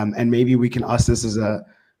 and maybe we can ask this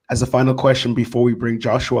as a final question before we bring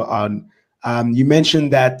Joshua on. You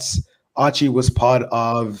mentioned that Archie was part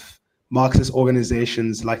of Marxist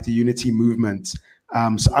organizations like the Unity Movement.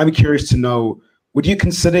 So I'm curious to know, would you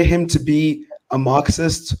consider him to be a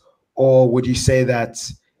Marxist, or would you say that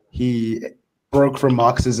he broke from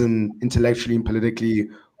Marxism intellectually and politically,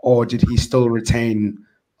 or did he still retain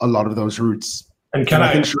a lot of those roots? And can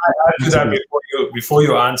I add to that before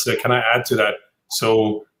you answer? Can I add to that?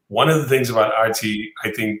 So one of the things about Archie,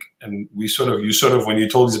 I think, and you sort of when you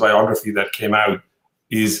told his biography that came out,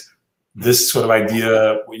 is this sort of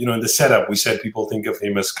idea. You know, in the setup, we said people think of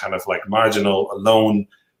him as kind of like marginal, alone,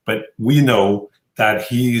 but we know that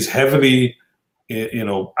he is heavily, you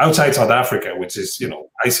know, outside South Africa, which is, you know,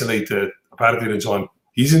 isolated, apartheid and so on.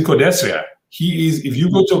 He's in Codesria. He is. If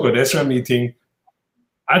you go to a Codesria meeting,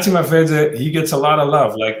 Archie Mafede, he gets a lot of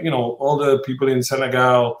love. Like, you know, all the people in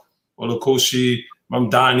Senegal, Olokoshi,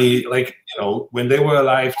 Mamdani, like, you know, when they were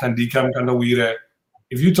alive, Tandika Mkandawire,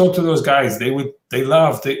 if you talk to those guys, they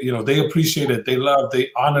appreciated, they loved,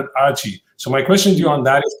 they honored Archie. So my question to you on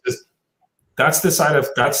that is this, that's the side of,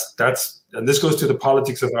 and this goes to the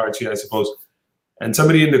politics of Archie, I suppose. And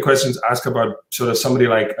somebody in the questions asked about sort of somebody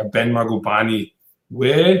like a Ben Magubani,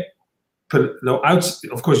 where,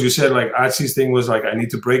 of course, you said like Archie's thing was like, I need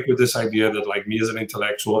to break with this idea that like me as an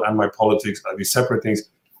intellectual and my politics are these separate things.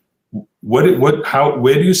 Where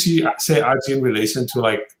do you say Archie in relation to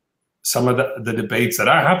like some of the debates that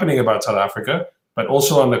are happening about South Africa, but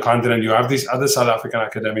also on the continent, you have these other South African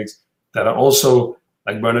academics that are also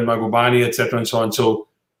like Bernard Magubani, etc., and so on. So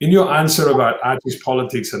in your answer about Archie's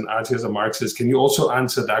politics and Archie as a Marxist, can you also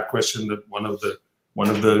answer that question that one of the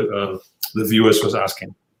viewers was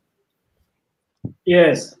asking?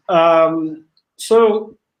 Yes. The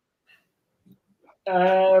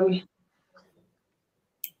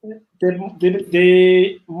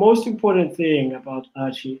most important thing about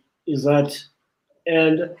Archie is that,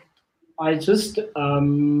 and I just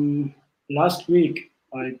last week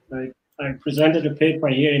I presented a paper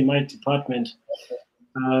here in my department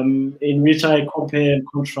in which I compare and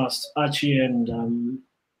contrast Archie and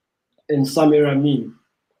Samir Amin.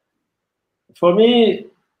 For me,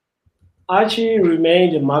 Archie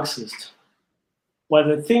remained a Marxist. But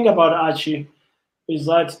the thing about Archie is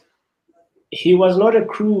that he was not a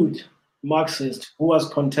crude Marxist who was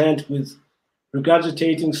content with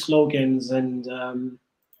regurgitating slogans and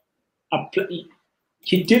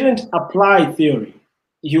he didn't apply theory.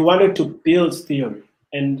 He wanted to build theory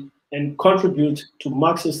and contribute to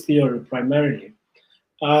Marxist theory primarily.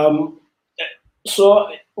 So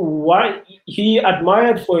why he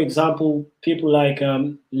admired, for example, people like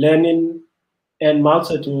Lenin and Mao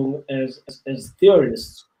Zedong as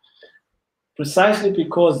theorists, precisely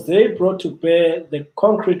because they brought to bear the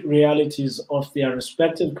concrete realities of their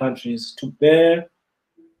respective countries to bear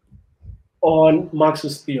on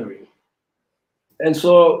Marxist theory. And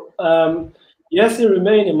so, yes, he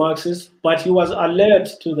remained a Marxist, but he was alert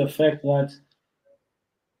to the fact that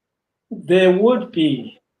there would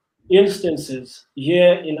be instances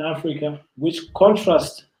here in Africa which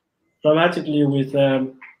contrast dramatically with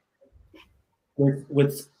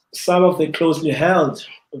some of the closely held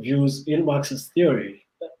views in Marxist theory.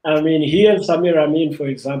 I mean, he and Samir Amin, for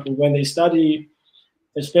example, when they study,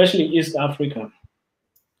 especially East Africa,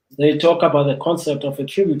 they talk about the concept of a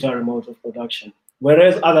tributary mode of production,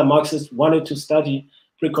 whereas other Marxists wanted to study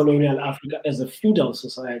pre-colonial Africa as a feudal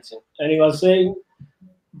society. And he was saying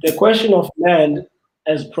the question of land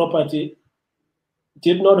as property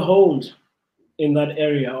did not hold in that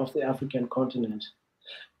area of the African continent.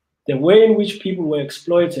 The way in which people were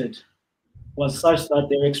exploited was such that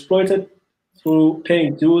they were exploited through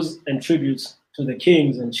paying dues and tributes to the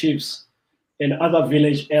kings and chiefs and other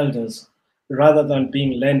village elders, rather than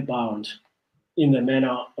being land-bound in the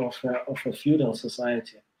manner of a feudal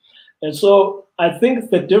society. And so I think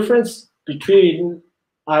the difference between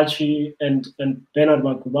Archie and Bernard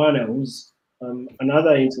Magubane, who's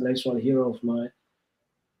another intellectual hero of mine,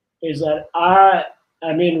 is that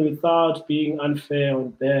I mean, without being unfair on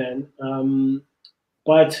Ben,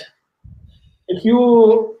 but if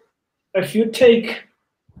you take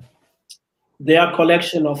their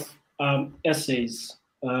collection of essays,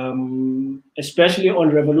 especially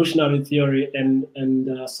on revolutionary theory and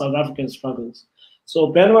South African struggles. So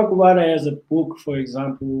Ben Magubane has a book, for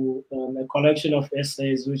example, a collection of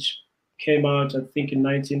essays which came out, I think, in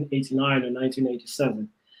 1989 or 1987,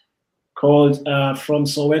 called From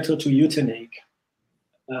Soweto to Utenhage.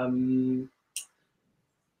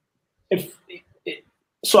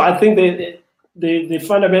 so I think the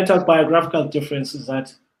fundamental biographical difference is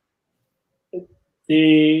that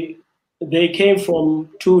they came from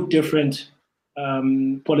two different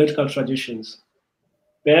political traditions.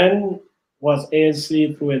 Ben was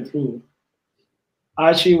ANC through and through.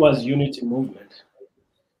 Archie was unity movement.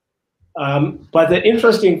 But the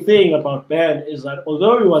interesting thing about Ben is that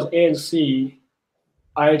although he was ANC,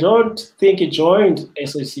 I don't think he joined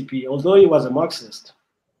SACP, although he was a Marxist.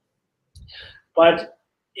 But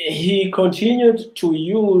he continued to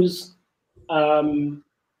use and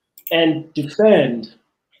defend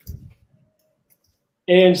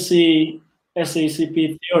ANC,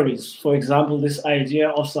 SACP theories. For example, this idea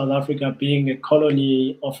of South Africa being a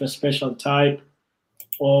colony of a special type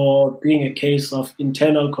or being a case of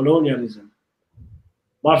internal colonialism.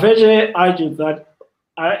 Mafeje argued that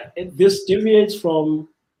this deviates from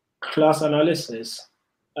class analysis,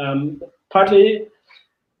 partly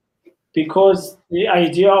because the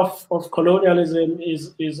idea of colonialism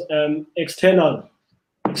is externally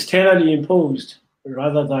imposed,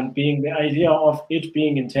 rather than being the idea of it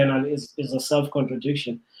being internal is a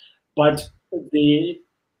self-contradiction. But the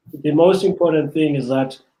most important thing is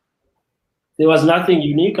that there was nothing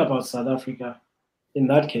unique about South Africa in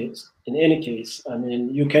that case, in any case. I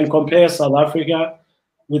mean, you can compare South Africa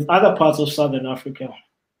with other parts of Southern Africa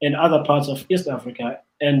and other parts of East Africa,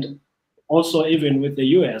 and also even with the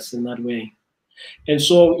US in that way. And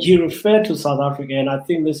so he referred to South Africa, and I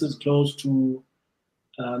think this is close to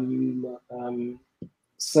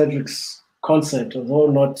Cedric's concept,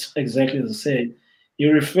 although not exactly the same. He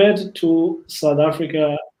referred to South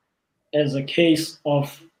Africa as a case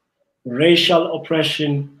of racial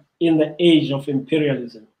oppression in the age of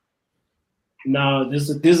imperialism. Now, this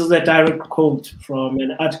is a direct quote from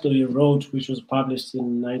an article he wrote, which was published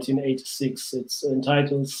in 1986. It's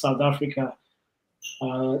entitled "South Africa,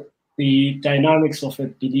 the Dynamics of a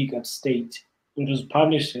Beleaguered State." It was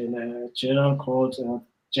published in a journal called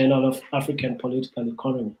Journal of African Political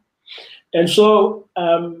Economy. And so,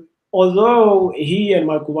 although he and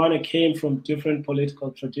Makubane came from different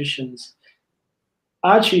political traditions,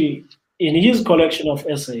 Archie, in his collection of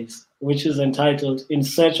essays, which is entitled "In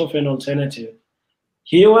Search of an Alternative,"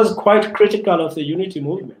 he was quite critical of the unity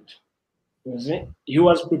movement. He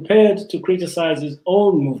was prepared to criticize his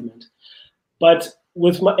own movement, but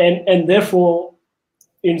and therefore,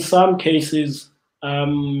 in some cases,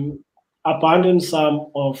 abandon some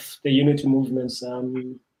of the unity movement's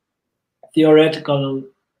theoretical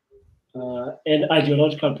and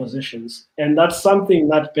ideological positions. And that's something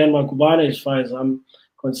that Ben Makubane, as far as I'm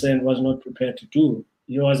concerned, was not prepared to do.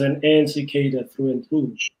 He was an ANC cadre through and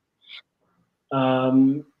through.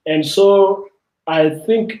 And so I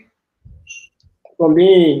think, for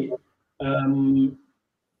me, the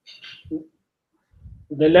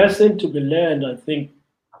lesson to be learned, I think,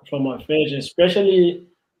 from Mafeje, especially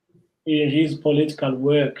in his political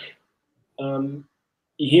work,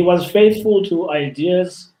 he was faithful to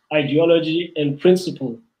ideas, ideology, and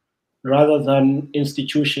principle, rather than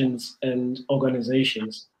institutions and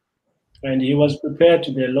organizations. And he was prepared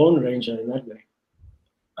to be a lone ranger in that way.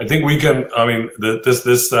 I think we can. I mean, this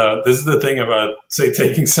is the thing about, say,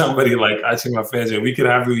 taking somebody like Archie Mafeje. We could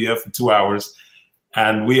have you here for 2 hours,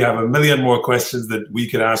 and we have a million more questions that we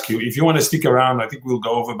could ask you. If you want to stick around, I think we'll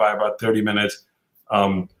go over by about 30 minutes.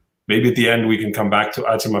 Maybe at the end we can come back to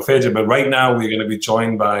Archie Mafeje. But right now we're going to be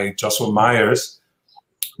joined by Joshua Myers,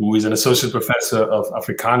 who is an associate professor of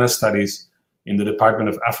Africana Studies in the Department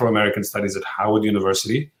of Afro-American Studies at Howard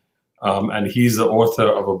University. And he's the author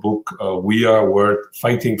of a book, We Are Worth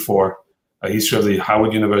Fighting For, a history of the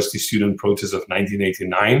Howard University student protest of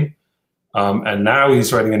 1989. And now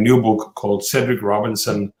he's writing a new book called Cedric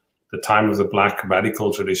Robinson, The Time of the Black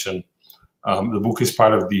Radical Tradition. The book is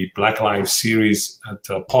part of the Black Lives series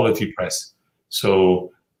at Polity Press.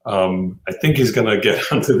 So I think he's going to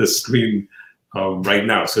get onto the screen right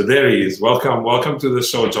now. So there he is. Welcome to the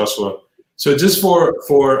show, Joshua. So just for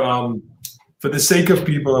the sake of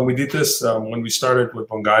people, and we did this when we started with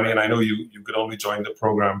Bongani, and I know you could only join the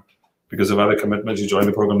program because of other commitments. You joined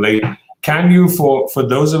the program late. Can you, for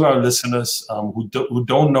those of our listeners who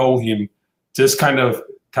don't know him, just kind of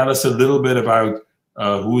tell us a little bit about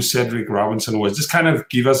who Cedric Robinson was? Just kind of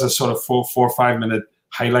give us a sort of 4 or 5 minute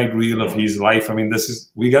highlight reel of his life. I mean,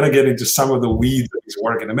 we got to get into some of the weeds of his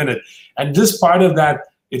work in a minute. And just part of that,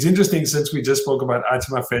 it's interesting, since we just spoke about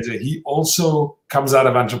Archie Mafeje, he also comes out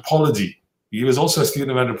of anthropology. He was also a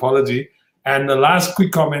student of anthropology. And the last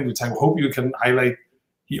quick comment, which I hope you can highlight,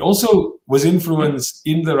 he also was influenced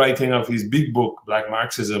in the writing of his big book, Black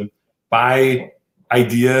Marxism, by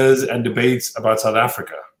ideas and debates about South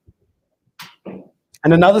Africa.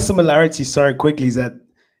 And another similarity, sorry, quickly, is that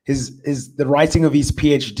the writing of his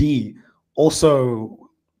PhD also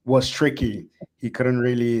was tricky. He couldn't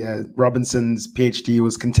really. Robinson's PhD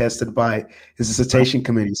was contested by his dissertation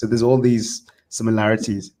committee. So there's all these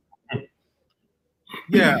similarities.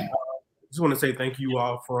 Yeah, just want to say thank you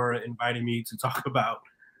all for inviting me to talk about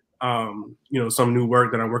some new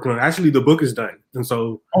work that I'm working on. Actually, the book is done, and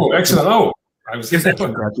so excellent.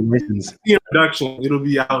 Congratulations. The introduction, it'll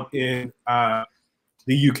be out in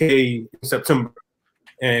the UK in September,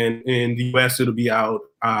 and in the US it'll be out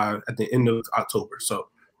at the end of October. So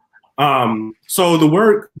the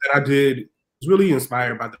work that I did was really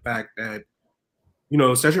inspired by the fact that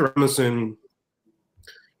Cedric Robinson,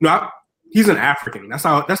 he's an African. That's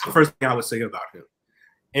the first thing I would say about him.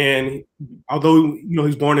 And although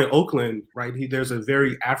he's born in Oakland, right? There's a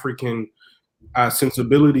very African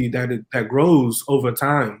sensibility that grows over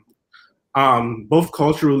time, both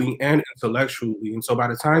culturally and intellectually. And so by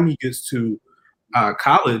the time he gets to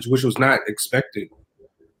college, which was not expected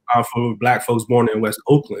for Black folks born in West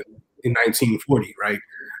Oakland in 1940, right?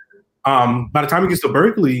 By the time he gets to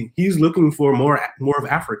Berkeley, he's looking for more of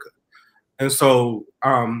Africa. And so,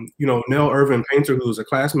 Nell Irvin Painter, who was a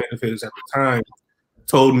classmate of his at the time,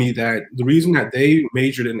 told me that the reason that they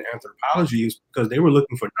majored in anthropology is because they were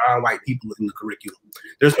looking for non-white people in the curriculum.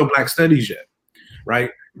 There's no Black studies yet,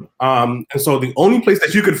 right? And so the only place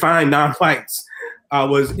that you could find non-whites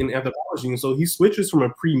was in anthropology. And so he switches from a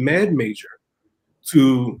pre-med major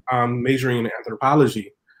to majoring in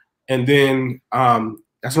anthropology. And then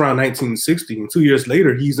that's around 1960. And 2 years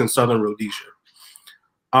later, he's in Southern Rhodesia.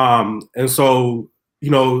 And so,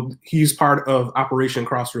 he's part of Operation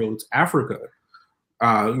Crossroads Africa,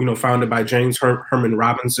 founded by James Herman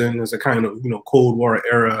Robinson as a kind of, Cold War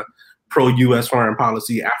era pro-U.S. foreign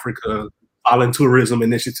policy Africa volunteerism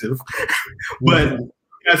initiative. But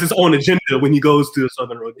he has his own agenda when he goes to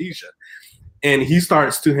Southern Rhodesia. And he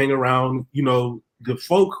starts to hang around, the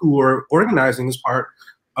folk who are organizing as part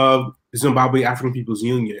of the Zimbabwe African People's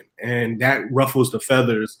Union. And that ruffles the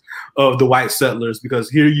feathers of the white settlers, because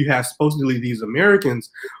here you have supposedly these Americans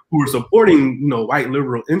who are supporting, white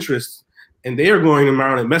liberal interests, and they are going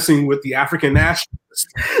around and messing with the African nationalists.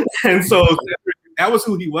 And so that was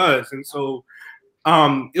who he was. And so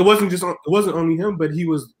it wasn't only him, but he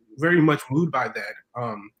was very much moved by that.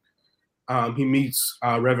 He meets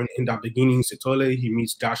Reverend Ndabdegini Sitole. He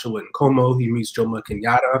meets Joshua Nkomo. He meets Jomo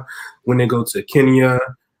Kenyatta when they go to Kenya.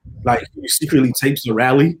 Like, he secretly tapes the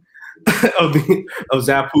rally of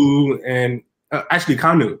ZAPU and actually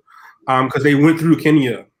KANU, because they went through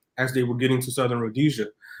Kenya as they were getting to Southern Rhodesia.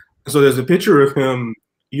 So there's a picture of him,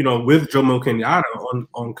 with Jomo Kenyatta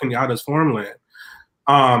on Kenyatta's farmland,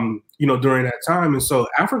 during that time. And so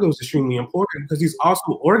Africa was extremely important because he's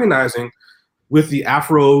also organizing with the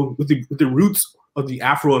roots of the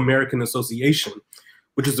Afro-American Association,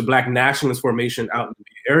 which is a Black nationalist formation out in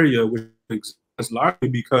the area, which exists largely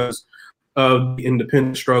because of the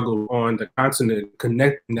independence struggle on the continent,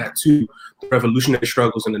 connecting that to the revolutionary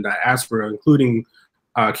struggles in the diaspora, including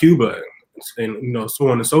Cuba, and so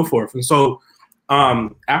on and so forth. And so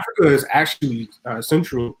Africa is actually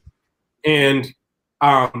central. And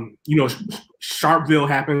Sharpeville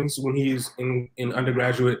happens when he's in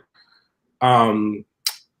undergraduate. Lumumba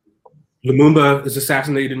is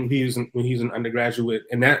assassinated when he's an undergraduate,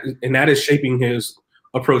 and that is shaping his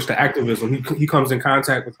approach to activism. He comes in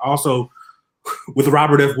contact with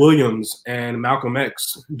Robert F. Williams and Malcolm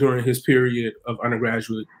X during his period of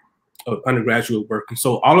undergraduate work. And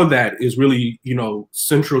so all of that is really,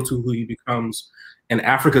 central to who he becomes, and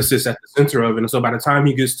Africa sits at the center of it. And so by the time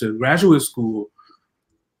he gets to graduate school,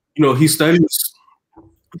 he studies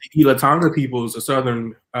the Ilatanga peoples of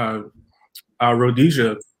Southern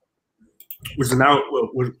Rhodesia, which is now,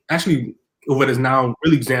 actually what is now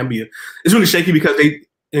really Zambia. It's really shaky because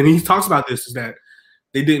and he talks about this, is that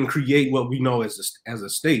they didn't create what we know as a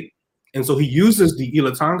state. And so he uses the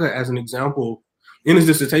Ilatanga as an example in his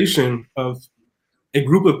dissertation of a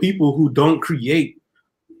group of people who don't create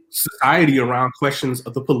society around questions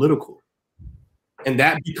of the political. And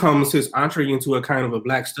that becomes his entree into a kind of a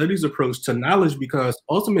Black studies approach to knowledge, because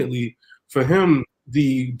ultimately for him,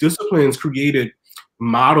 the disciplines created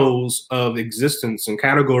models of existence and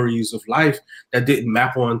categories of life that didn't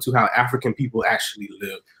map onto how African people actually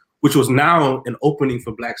live, which was now an opening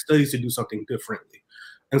for Black studies to do something differently.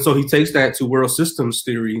 And so he takes that to world systems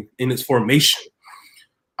theory in its formation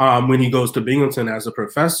when he goes to Binghamton as a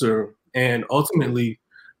professor. And ultimately,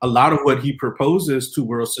 a lot of what he proposes to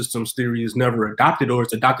world systems theory is never adopted, or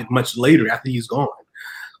it's adopted much later after he's gone,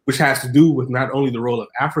 which has to do with not only the role of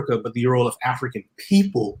Africa, but the role of African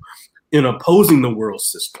people in opposing the world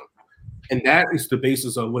system. And that is the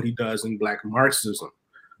basis of what he does in Black Marxism.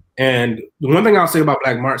 And the one thing I'll say about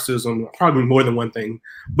Black Marxism, probably more than one thing,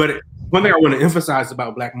 but one thing I want to emphasize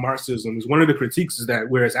about Black Marxism is one of the critiques is that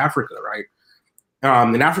whereas Africa, right?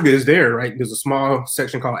 And Africa is there, right? There's a small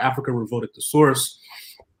section called Africa Revolt at the Source.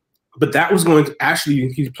 But that was going to actually,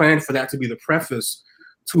 he planned for that to be the preface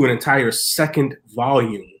to an entire second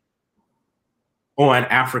volume on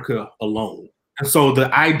Africa alone. And so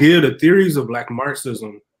the idea, the theories of Black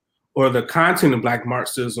Marxism or the content of Black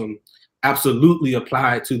Marxism absolutely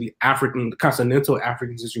applied to the continental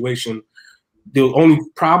African situation. The only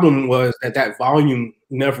problem was that that volume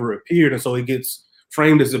never appeared. And so it gets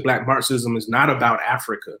framed as if Black Marxism is not about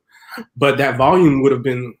Africa. But that volume would have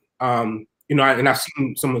been, you know, and I've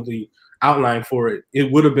seen some of the outline for it,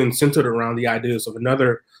 it would have been centered around the ideas of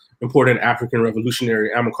another important African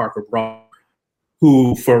revolutionary, Amilcar Cabral,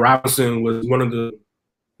 who for Robinson was one of the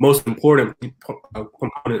most important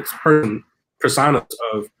components, personas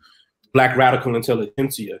of Black radical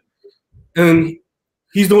intelligentsia. And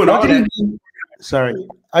he's doing all that. Sorry,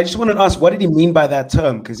 I just wanted to ask, what did he mean by that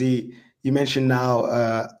term? Because you mentioned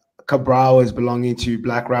now Cabral is belonging to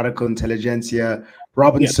Black radical intelligentsia.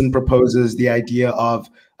 Robinson proposes the idea of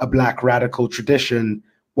a Black radical tradition.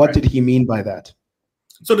 What did he mean by that?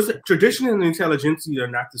 So the tradition and the intelligentsia are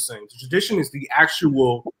not the same. The tradition is the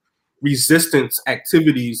actual resistance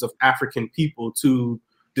activities of African people to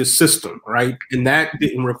this system, right? And that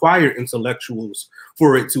didn't require intellectuals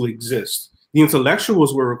for it to exist. The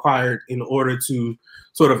intellectuals were required in order to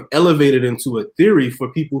sort of elevate it into a theory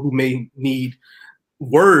for people who may need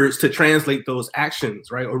words to translate those actions,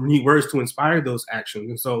 right? Or need words to inspire those actions.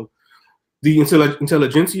 And so the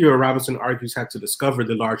intelligentsia, Robinson argues, had to discover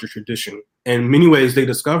the larger tradition. And in many ways, they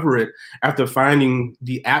discover it after finding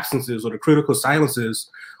the absences or the critical silences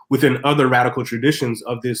within other radical traditions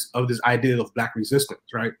of this idea of Black resistance,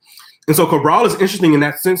 right? And so Cabral is interesting in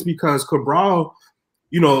that sense because Cabral,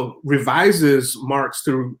 you know, revises Marx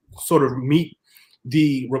to sort of meet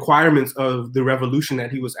the requirements of the revolution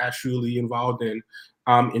that he was actually involved in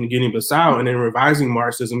Guinea-Bissau, and then revising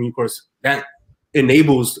Marxism, of course, that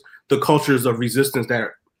enables the cultures of resistance that,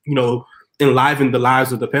 you know, enlivened the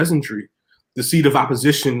lives of the peasantry, the seed of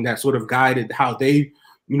opposition that sort of guided how they,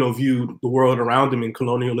 you know, viewed the world around them and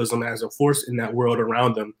colonialism as a force in that world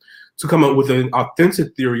around them, to come up with an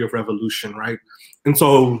authentic theory of revolution, right? And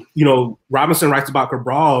so, you know, Robinson writes about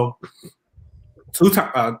Cabral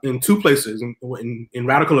in two places in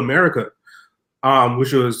Radical America,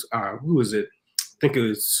 which was who is it? I think it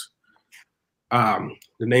was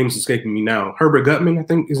the name's escaping me now. Herbert Gutman, I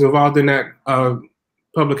think, is involved in that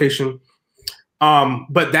publication.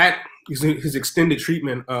 But that is his extended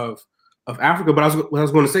treatment of Africa. But what I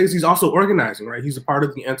was going to say is he's also organizing, right? He's a part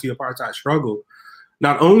of the anti-apartheid struggle,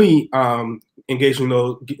 not only engaging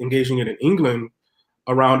it in England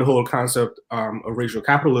around the whole concept of racial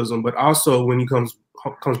capitalism, but also when he comes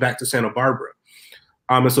back to Santa Barbara.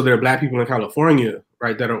 And so there are Black people in California,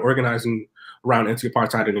 right, that are organizing around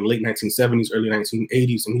anti-apartheid in the late 1970s, early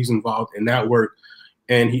 1980s, and he's involved in that work.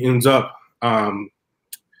 And he ends up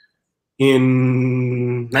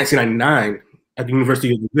in 1999 at the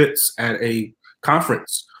University of the Wits at a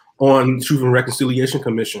conference on the Truth and Reconciliation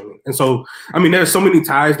Commission. And so, I mean, there's so many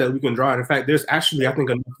ties that we can draw. And in fact, there's actually, I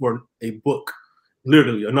think, enough for a book,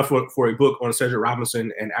 literally enough for a book on Cedric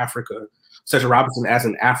Robinson and Africa, Cedric Robinson as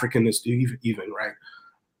an Africanist even, right?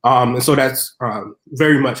 And so that's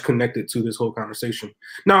very much connected to this whole conversation.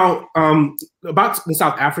 Now, about the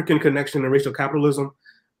South African connection and racial capitalism,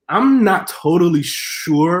 I'm not totally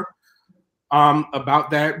sure about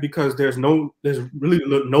that because there's really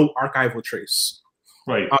no archival trace,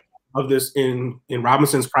 right, of this in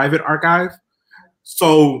Robinson's private archive.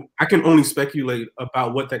 So I can only speculate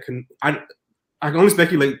about what that I can only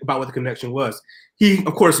speculate about what the connection was. He,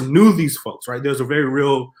 of course, knew these folks, right? There's a very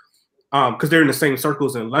real because they're in the same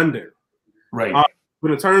circles in London. Right.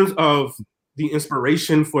 But in terms of the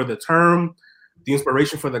inspiration for the term, the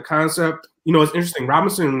inspiration for the concept, you know, it's interesting.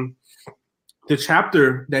 Robinson, the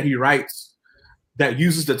chapter that he writes that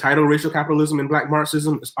uses the title Racial Capitalism and Black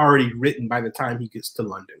Marxism is already written by the time he gets to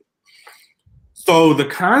London. So the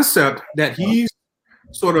concept that he's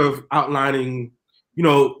sort of outlining, you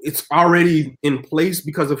know, it's already in place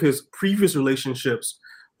because of his previous relationships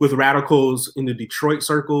with radicals in the Detroit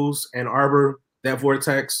circles, Ann Arbor, that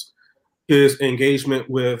vortex, his engagement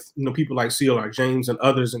with, you know, people like C.L.R. James and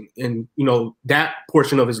others in you know, that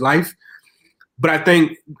portion of his life. But I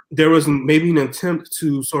think there was maybe an attempt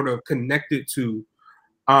to sort of connect it to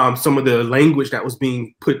some of the language that was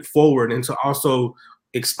being put forward and to also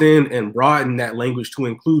extend and broaden that language to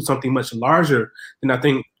include something much larger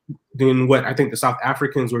than what I think the South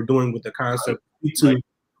Africans were doing with the concept.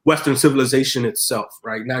 Western civilization itself,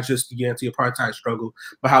 right? Not just the anti-apartheid struggle,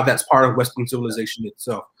 but how that's part of Western civilization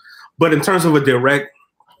itself. But in terms of a direct,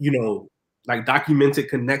 like documented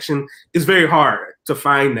connection, it's very hard to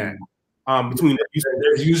find that between.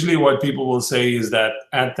 There's usually what people will say is that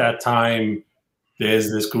at that time,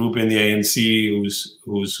 there's this group in the ANC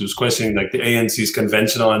who's questioning like the ANC's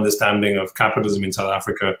conventional understanding of capitalism in South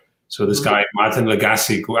Africa. So this guy Martin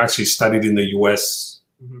Lagasse, who actually studied in the US,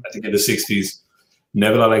 I think in the 60s,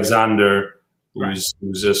 Neville Alexander,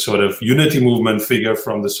 who's a sort of unity movement figure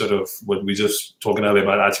from the sort of what we just talking earlier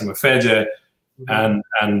about Archie Mafeja,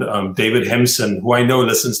 and David Hempson, who I know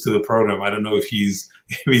listens to the program. I don't know if he's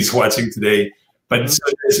watching today. But so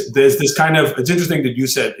there's this kind of, it's interesting that you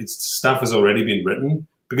said stuff has already been written,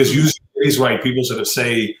 because usually he's right. People sort of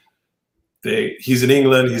say he's in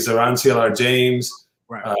England, he's around CLR James.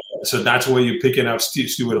 Right. So that's where you're picking up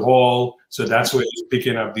Stuart Hall. So that's where he's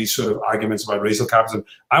picking up these sort of arguments about racial capitalism.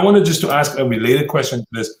 I wanted just to ask a related question to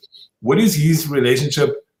this. What is his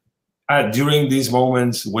relationship during these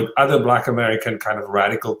moments with other Black American kind of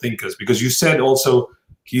radical thinkers? Because you said also,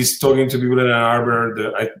 he's talking to people in Ann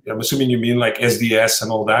Arbor. I'm assuming you mean like SDS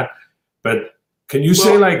and all that. But can you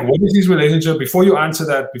say like, what is his relationship? Before you answer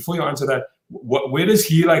that, where does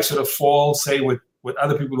he like sort of fall, say, with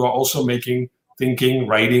other people who are also thinking,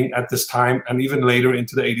 writing at this time, and even later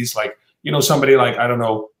into the 80s, like, somebody like, I don't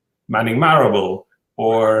know, Manning Marable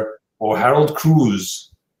or Harold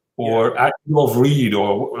Cruz or Adolph Reed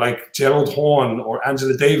or like Gerald Horn or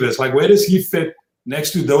Angela Davis? Like, where does he fit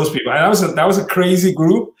next to those people? And that was a crazy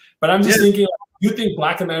group, but I'm just thinking, you think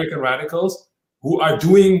Black American radicals who are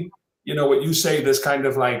doing, what you say, this kind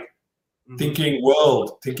of like thinking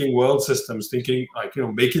world systems, thinking like,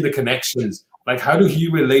 making the connections, like how does he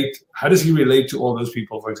relate to all those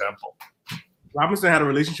people, for example? Robinson had a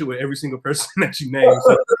relationship with every single person that you named.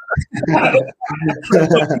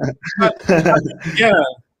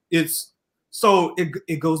 So.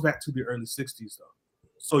 It goes back to the early 60s though.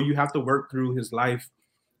 So you have to work through his life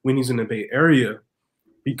when he's in the Bay Area,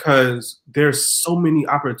 because there's so many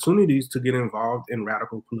opportunities to get involved in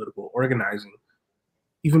radical political organizing,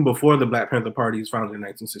 even before the Black Panther Party is founded in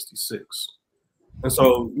 1966. And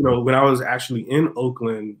so, when I was actually in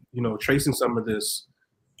Oakland, tracing some of this,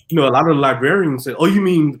 a lot of the librarians said, "Oh, you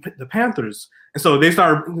mean the Panthers?" And so they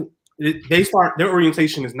start their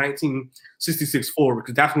orientation is 1966 forward,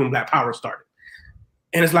 because that's when Black Power started.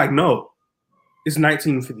 And it's like, no, it's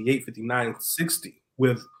 1958, 59, 60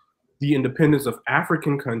 with the independence of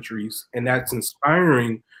African countries, and that's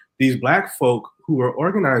inspiring these Black folk who are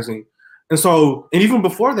organizing. And so, and even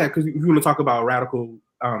before that, because you want to talk about radical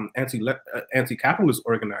anti-capitalist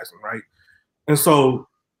organizing, right? And so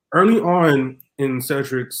early on in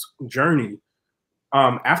Cedric's journey,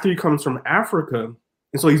 after he comes from Africa,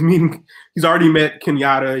 and so he's already met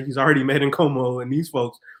Kenyatta, he's already met Nkomo and these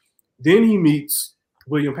folks, then he meets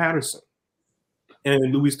William Patterson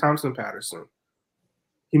and Louise Thompson Patterson.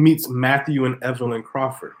 He meets Matthew and Evelyn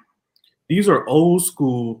Crawford. These are old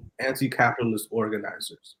school anti-capitalist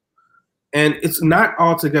organizers. And it's not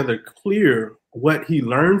altogether clear what he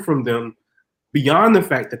learned from them, beyond the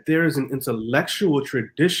fact that there is an intellectual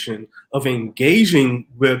tradition of engaging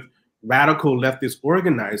with radical leftist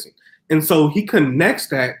organizing. And so he connects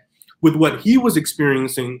that with what he was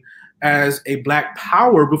experiencing as a Black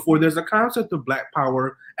power before there's a concept of Black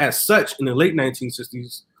power as such in the late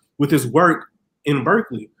 1960s with his work in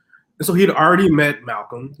Berkeley. And so he had already met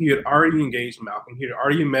Malcolm. He had already engaged Malcolm. He had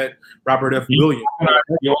already met Robert F. Williams.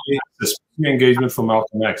 The engagement for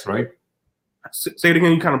Malcolm X, right? Say it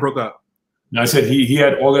again, you kind of broke up. No, I said he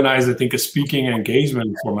had organized, I think, a speaking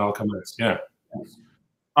engagement for Malcolm X. Yeah.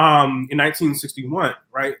 In 1961,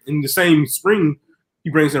 right? In the same spring, he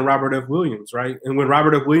brings in Robert F. Williams, right? And when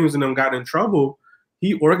Robert F. Williams and them got in trouble,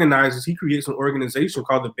 he creates an organization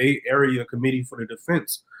called the Bay Area Committee for the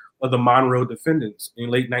Defense of the Monroe Defendants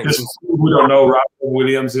in late 1960s. Who don't know, Robert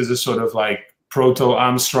Williams is a sort of like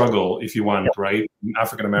proto-armed struggle, if you want, right?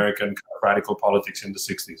 African-American radical politics in the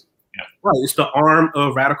 60s. Yeah. Right, it's the arm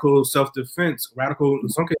of radical self-defense, radical, in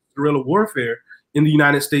some cases, guerrilla warfare in the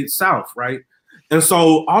United States South, right? And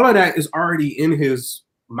so all of that is already in his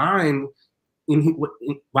mind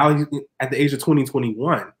while he's at the age of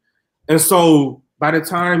 21. And so by the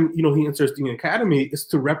time, he enters the academy, it's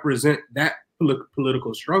to represent that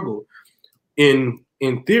political struggle in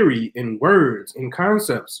theory, in words, in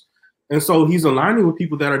concepts. And so he's aligning with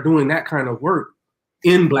people that are doing that kind of work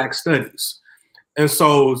in Black studies. And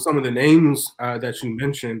so some of the names that you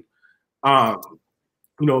mentioned,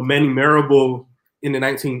 Manning Marable in the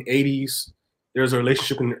 1980s, there's a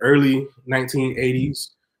relationship in the early 1980s.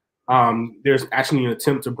 There's actually an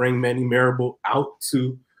attempt to bring Manning Marable out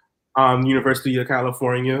to University of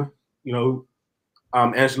California,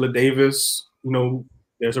 Angela Davis,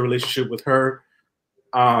 there's a relationship with her.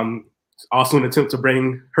 Also an attempt to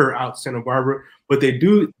bring her out to Santa Barbara, but they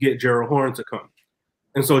do get Gerald Horne to come.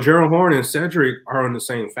 And so Gerald Horne and Cedric are in the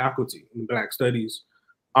same faculty in Black Studies.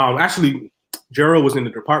 Actually, Gerald was in the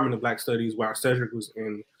Department of Black Studies while Cedric was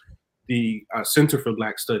in the Center for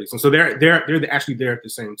Black Studies. And so they're actually there at the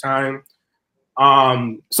same time.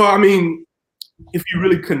 So, I mean, if you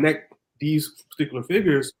really connect these particular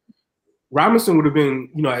figures, Robinson would have been,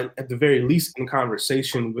 at the very least in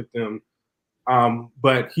conversation with them.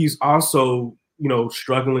 But he's also,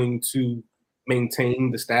 struggling to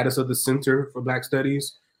maintain the status of the Center for Black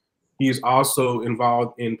Studies. He's also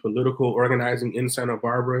involved in political organizing in Santa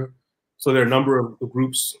Barbara. So there are a number of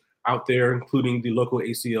groups out there, including the local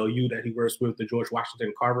ACLU that he works with, the George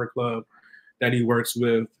Washington Carver Club that he works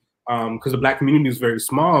with, because the Black community is very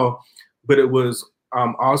small, but it was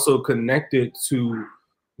also connected to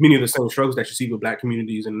many of the same struggles that you see with Black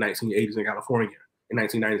communities in the 1980s in California, in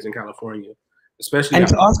 1990s in California, especially. And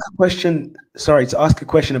to ask a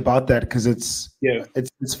question about that, because it's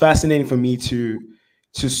fascinating for me to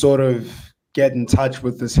sort of get in touch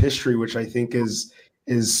with this history, which I think is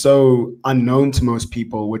so unknown to most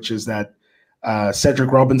people, which is that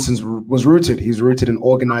Cedric Robinson was rooted. He's rooted in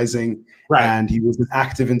organizing, right, and he was an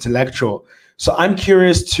active intellectual. So I'm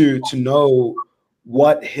curious to know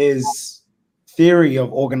what his theory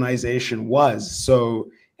of organization was. So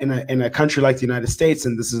in a country like the United States,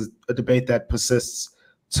 and this is a debate that persists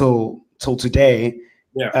till today,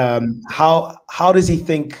 how does he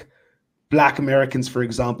think Black Americans, for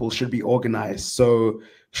example, should be organized? So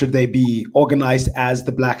should they be organized as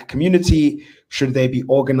the Black community? Should they be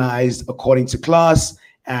organized according to class?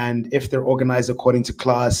 And if they're organized according to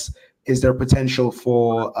class, is there potential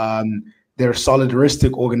for their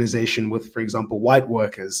solidaristic organization with, for example, white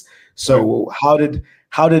workers? So how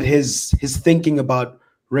did his thinking about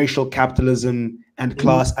racial capitalism and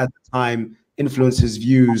class at the time influence his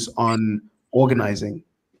views on organizing?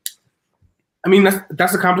 I mean,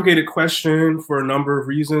 that's a complicated question for a number of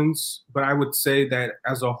reasons, but I would say that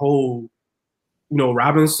as a whole,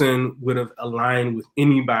 Robinson would have aligned with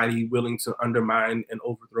anybody willing to undermine and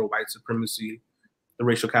overthrow white supremacy, the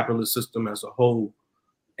racial capitalist system as a whole.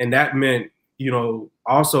 And that meant,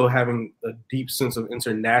 also having a deep sense of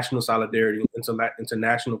international solidarity,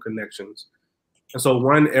 international connections. And so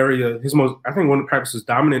one area, one of perhaps his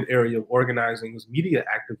dominant area of organizing was media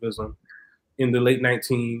activism in the late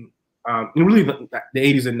really the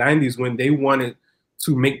 80s and 90s, when they wanted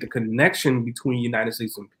to make the connection between United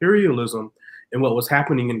States imperialism and what was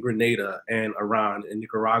happening in Grenada and Iran and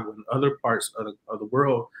Nicaragua and other parts of the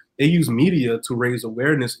world. They used media to raise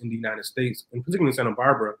awareness in the United States, and particularly in Santa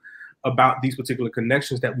Barbara, about these particular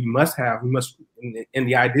connections that we must have. And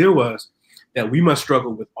the idea was that we must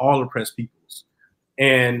struggle with all oppressed peoples.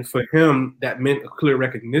 And for him, that meant a clear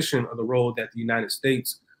recognition of the role that the United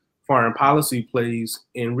States foreign policy plays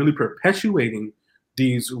in really perpetuating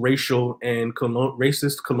these racial and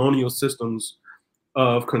racist colonial systems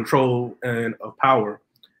of control and of power.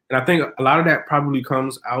 And I think a lot of that probably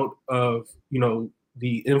comes out of,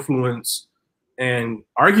 the influence and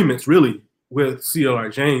arguments really with C.L.R.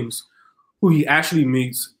 James, who he actually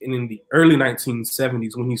meets in the early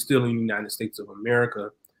 1970s when he's still in the United States of America,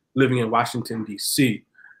 living in Washington, D.C.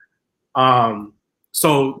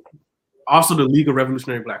 So also the League of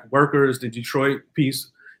Revolutionary Black Workers, the Detroit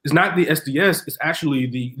piece, is not the SDS, it's actually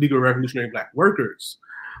the League of Revolutionary Black Workers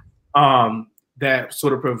that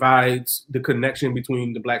sort of provides the connection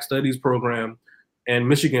between the Black Studies program and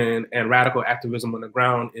Michigan and radical activism on the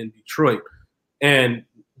ground in Detroit. And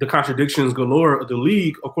the contradictions galore of the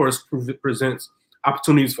League, of course, presents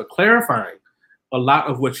opportunities for clarifying a lot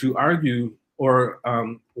of what you argue, or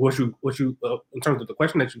what you in terms of the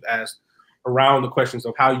question that you've asked around the questions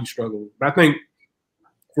of how you struggle. But I think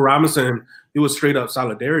for Robinson, it was straight up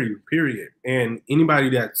solidarity, period. And anybody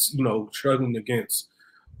that's, struggling against,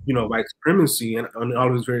 white supremacy and all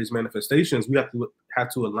of his various manifestations, we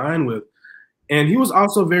have to align with. And he was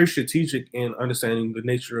also very strategic in understanding the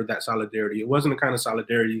nature of that solidarity. It wasn't the kind of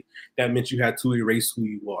solidarity that meant you had to erase who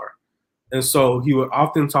you are. And so he would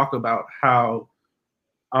often talk about how,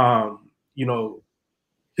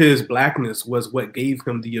 his Blackness was what gave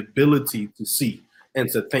him the ability to see and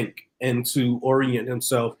to think and to orient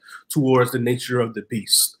himself towards the nature of the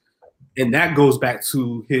beast. And that goes back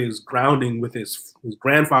to his grounding with his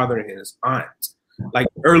grandfather and his aunt, like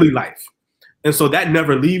early life. And so that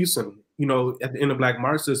never leaves him. At the end of Black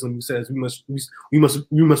Marxism, he says we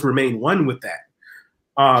must remain one with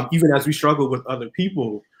that, even as we struggle with other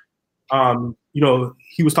people.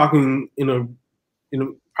 He was talking in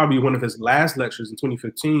probably one of his last lectures in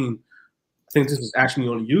 2015. I think this was actually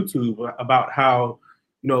on YouTube about how,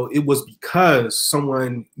 it was because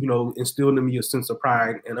someone, instilled in me a sense of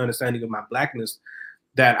pride and understanding of my Blackness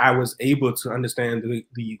that I was able to understand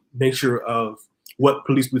the nature of what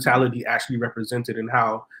police brutality actually represented and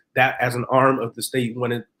how that as an arm of the state,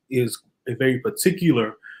 when it is a very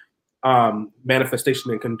particular manifestation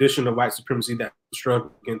and condition of white supremacy that we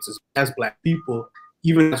struggle against as Black people,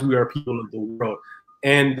 even as we are people of the world.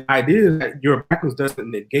 And the idea is that your Blackness doesn't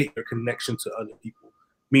negate your connection to other people,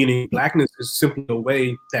 meaning Blackness is simply a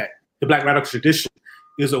way that the Black radical tradition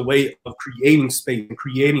is a way of creating space and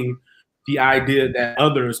creating the idea that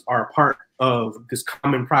others are a part of this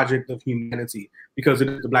common project of humanity, because it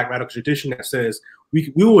is the Black radical tradition that says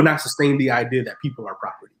we will not sustain the idea that people are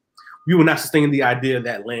property. We will not sustain the idea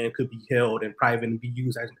that land could be held and private and be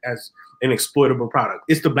used as an exploitable product.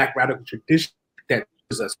 It's the Black radical tradition that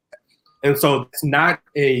is us. And so it's not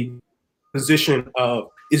a position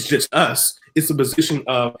of it's just us. It's a position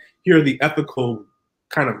of here are the ethical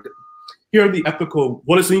Wole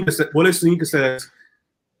Soyinka says,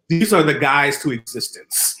 these are the guides to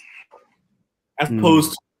existence, as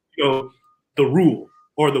opposed to the rule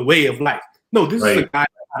or the way of life. No, this is a guide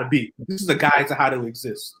to how to be. This is a guide to how to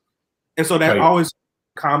exist. And so that always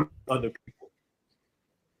comes to other people.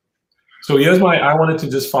 So I wanted to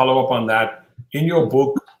just follow up on that. In your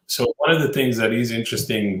book, so one of the things that is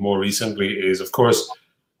interesting more recently is, of course,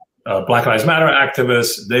 Black Lives Matter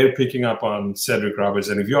activists, they're picking up on Cedric Roberts.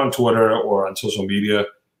 And if you're on Twitter or on social media,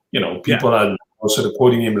 people are sort of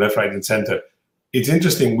quoting him left, right, and center. It's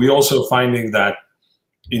interesting. We're also finding that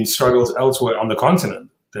in struggles elsewhere on the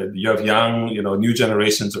continent, that you have young, new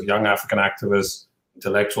generations of young African activists,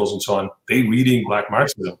 intellectuals, and so on, they reading Black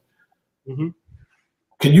Marxism. Mm-hmm.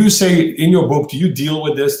 Can you say in your book, do you deal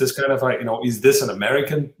with this kind of is this an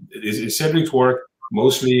American, is Cedric's work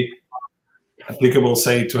mostly applicable,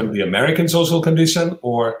 say, to the American social condition,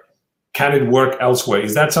 or can it work elsewhere?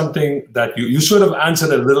 Is that something that you sort of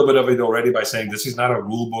answered a little bit of it already by saying this is not a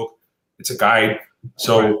rule book, it's a guide.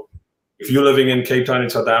 So if you're living in Cape Town in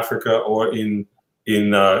South Africa or in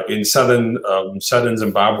southern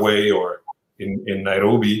Zimbabwe or in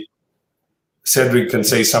Nairobi, Cedric can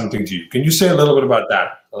say something to you. Can you say a little bit about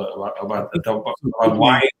that, about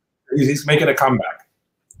why he's making a comeback?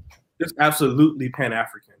 It's absolutely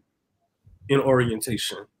Pan-African in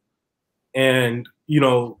orientation. And,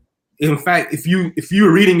 in fact, if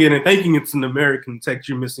you're reading it and thinking it's an American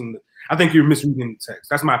text, I think you're misreading the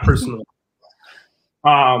text. That's my personal.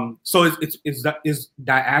 So it's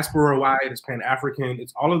diaspora wide, it's Pan-African,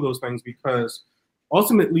 it's all of those things, because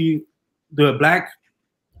ultimately the black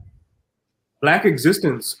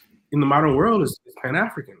existence in the modern world is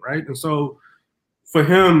Pan-African, right? And so for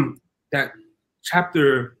him, that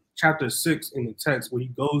chapter 6 in the text, where he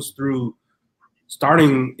goes through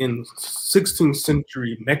starting in 16th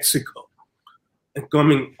century Mexico and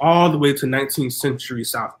coming all the way to 19th century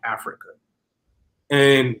South Africa,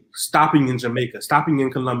 and stopping in Jamaica, stopping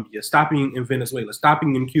in Colombia, stopping in Venezuela,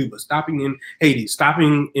 stopping in Cuba, stopping in Haiti,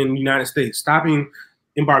 stopping in the United States, stopping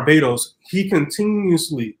in Barbados, he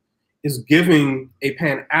continuously is giving a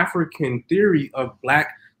Pan-African theory of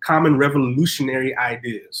Black common revolutionary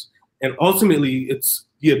ideas. And ultimately, it's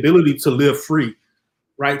the ability to live free,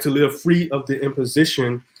 right? To live free of the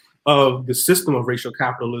imposition of the system of racial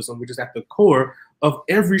capitalism, which is at the core of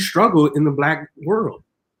every struggle in the Black world,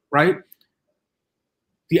 right?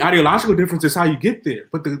 The ideological difference is how you get there,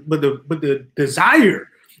 but the desire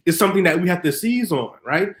is something that we have to seize on,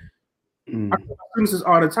 right? I talk about this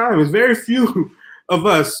all the time. It's very few of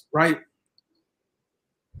us, right?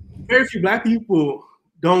 Very few Black people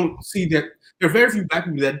don't see that. There are very few Black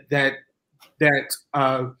people that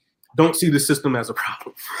don't see the system as a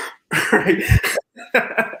problem, right?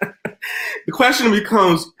 The question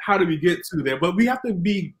becomes, how do we get to there? But we have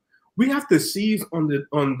to seize on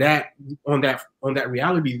that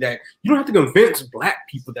reality that you don't have to convince Black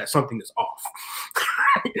people that something is off.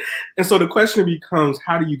 And so the question becomes,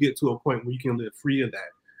 how do you get to a point where you can live free of that?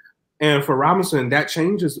 And for Robinson, that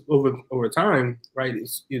changes over time, right?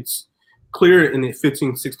 It's clear in the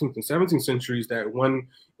 15th, 16th, and 17th centuries that one,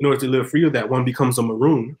 in order to live free of that, one becomes a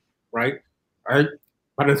maroon, right? Right.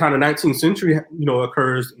 By the time the 19th century,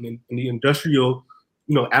 occurs, in the industrial,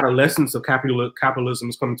 adolescence of capitalism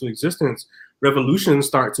is coming to existence, revolutions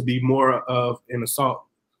start to be more of an assault,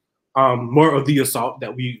 more of the assault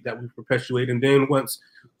that we perpetuate. And then once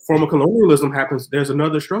formal colonialism happens, there's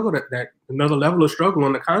another struggle that another level of struggle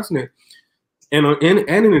on the continent and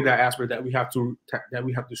in the diaspora that we have to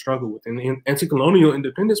struggle with. And in anti-colonial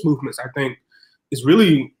independence movements, I think, is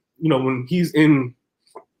really, when he's in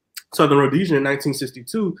Southern Rhodesia in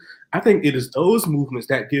 1962, I think it is those movements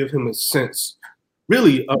that give him a sense,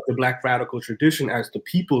 really, of the Black radical tradition as the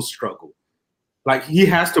people's struggle. Like, he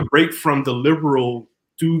has to break from the liberal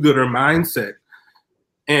do-gooder mindset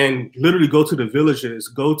and literally go to the villages,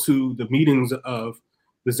 go to the meetings of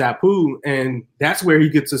the ZAPU, and that's where he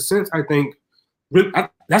gets a sense, I think,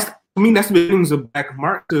 that's the beginnings of Black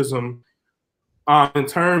Marxism, in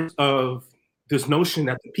terms of this notion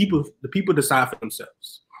that the people decide for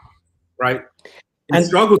themselves, right? And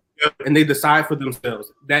struggle together, and they decide for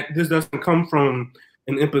themselves. That this doesn't come from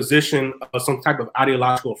an imposition of some type of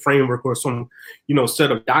ideological framework or some,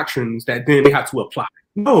 set of doctrines that then they have to apply.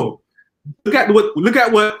 No, look at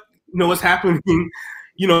what what's happening,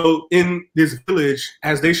 in this village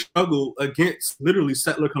as they struggle against literally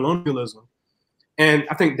settler colonialism. And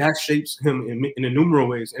I think that shapes him in innumerable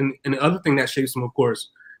ways. And the other thing that shapes him, of course,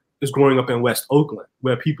 is growing up in West Oakland,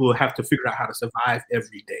 where people have to figure out how to survive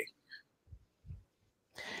every day.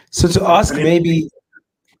 So to ask, maybe.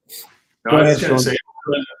 I was going to say,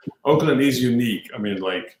 Oakland is unique. I mean,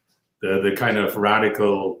 like the kind of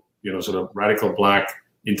radical, sort of radical Black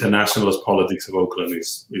internationalist politics of Oakland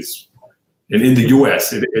is in the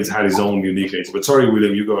U.S. It's had its own unique nature. But sorry,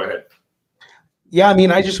 William, you go ahead. Yeah, I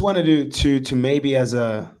mean, I just wanted to maybe as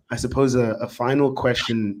a final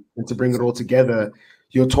question, and to bring it all together,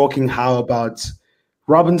 you're talking how about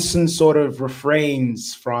Robinson sort of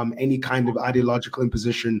refrains from any kind of ideological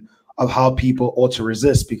imposition of how people ought to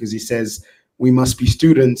resist, because he says we must be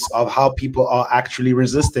students of how people are actually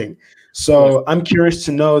resisting. So I'm curious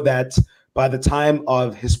to know that by the time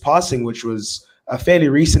of his passing, which was fairly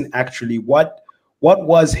recent actually, what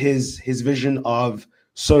was his vision of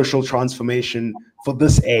social transformation for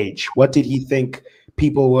this age? What did he think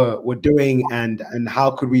people were doing, and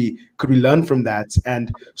how could we learn from that?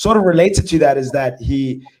 And sort of related to that is that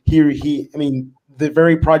he I mean, the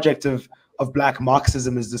very project of Black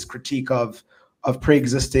Marxism is this critique of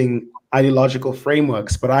pre-existing ideological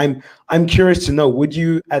frameworks. But I'm curious to know, would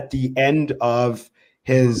you at the end of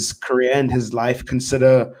his career and his life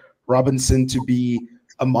consider Robinson to be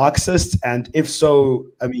a Marxist? And if so,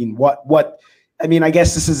 I mean, I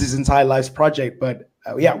guess this is his entire life's project, but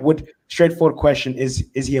straightforward question, is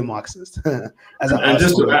he a Marxist?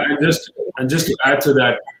 Just to add to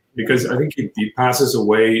that, because I think he passes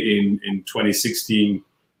away in 2016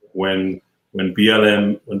 when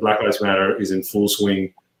BLM, when Black Lives Matter is in full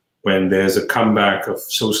swing, when there's a comeback of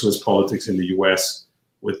socialist politics in the US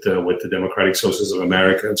with the Democratic Socialists of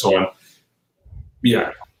America and so on.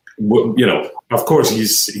 Yeah. Of course,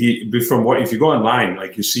 if you go online,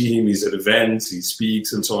 like you see him, he's at events, he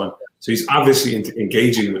speaks and so on. So he's obviously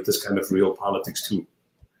engaging with this kind of real politics too.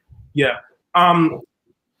 Yeah.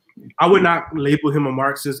 I would not label him a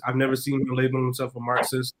Marxist. I've never seen him label himself a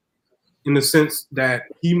Marxist, in the sense that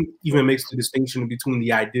he even makes the distinction between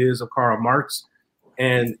the ideas of Karl Marx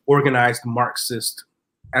and organized Marxist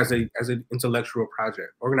as an intellectual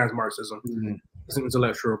project. Organized Marxism is an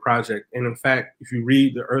intellectual project. And in fact, if you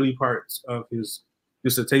read the early parts of his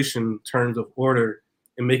dissertation, Terms of Order,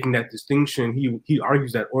 in making that distinction, he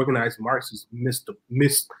argues that organized Marxists missed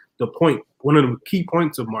the point, one of the key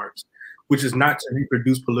points of Marx, which is not to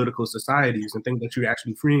reproduce political societies and think that you're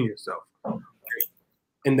actually freeing yourself.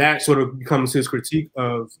 And that sort of becomes his critique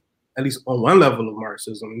of, at least on one level, of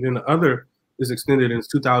Marxism. And then the other is extended in his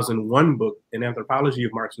 2001 book, An Anthropology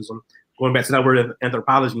of Marxism, going back to that word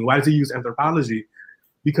anthropology. Why does he use anthropology?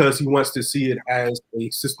 Because he wants to see it as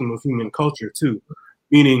a system of human culture too,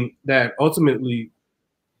 meaning that ultimately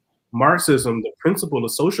Marxism, the principle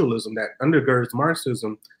of socialism that undergirds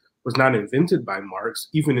Marxism, was not invented by Marx,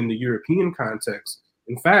 even in the European context.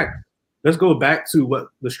 In fact, let's go back to what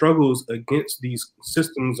the struggles against these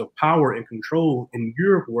systems of power and control in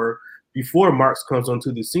Europe were before Marx comes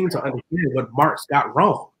onto the scene, to understand what Marx got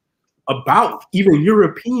wrong about even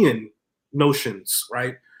European notions,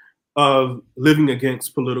 right, of living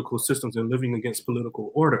against political systems and living against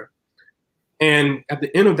political order. And at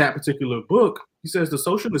the end of that particular book, he says the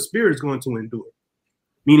socialist spirit is going to endure,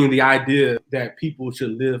 meaning the idea that people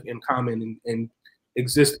should live in common and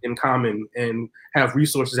exist in common and have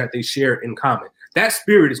resources that they share in common. That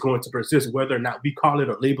spirit is going to persist, whether or not we call it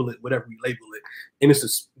or label it, whatever we label it. And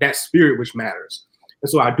it's that spirit which matters. And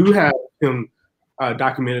so I do have him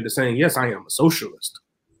documented as saying, yes, I am a socialist,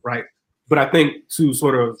 right? But I think to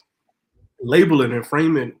sort of label it and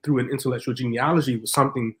frame it through an intellectual genealogy was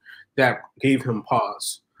something that gave him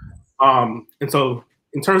pause. And so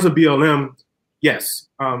in terms of BLM, yes,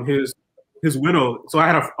 his widow. So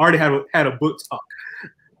I already had a book talk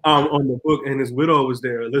on the book, and his widow was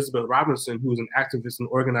there, Elizabeth Robinson, who was an activist and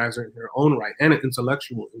organizer in her own right, and an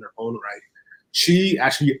intellectual in her own right. she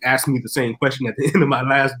actually asked me the same question at the end of my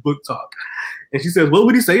last book talk. And she says, what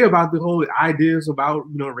would he say about the whole ideas about,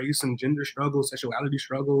 race and gender struggle, sexuality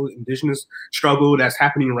struggle, indigenous struggle that's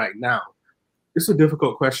happening right now? It's a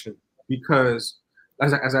difficult question because,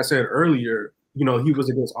 as I said earlier, he was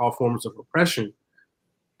against all forms of oppression.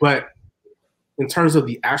 But in terms of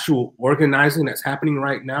the actual organizing that's happening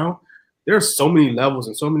right now, there are so many levels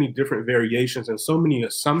and so many different variations and so many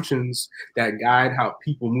assumptions that guide how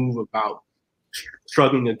people move about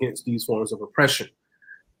struggling against these forms of oppression.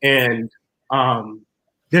 And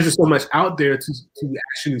there's just so much out there to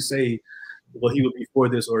actually say, well, he would be for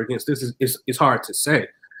this or against this. It's hard to say.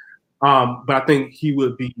 But I think he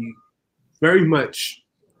would be very much,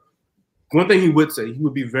 one thing he would say, he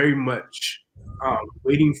would be very much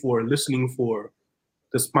listening for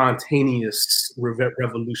the spontaneous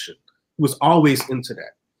revolution. He was always into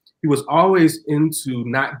that. He was always into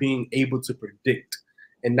not being able to predict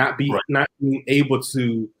and not being able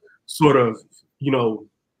to sort of,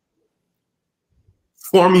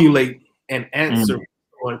 formulate an answer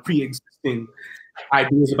on pre-existing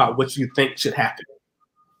ideas about what you think should happen.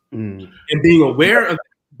 And being aware of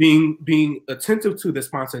being attentive to the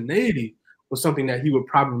spontaneity was something that he would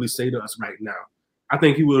probably say to us right now. I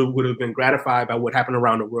think he would have been gratified by what happened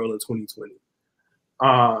around the world in 2020.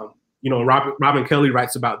 Robin Kelly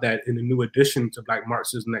writes about that in the new edition to Black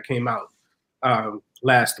Marxism that came out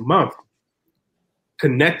last month.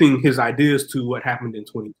 Connecting his ideas to what happened in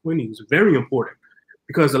 2020 is very important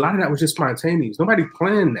because a lot of that was just spontaneous. Nobody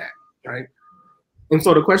planned that, right? And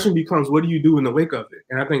so the question becomes, what do you do in the wake of it?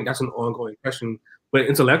 And I think that's an ongoing question, but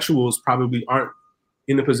intellectuals probably aren't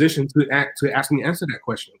in a position to ask and answer that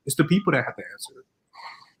question. It's the people that have to answer it.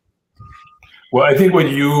 Well, I think when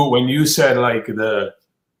you said like his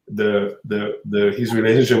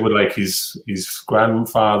relationship with like his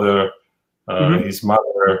grandfather, his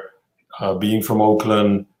mother, being from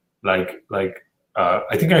Oakland, I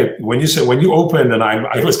think when you opened and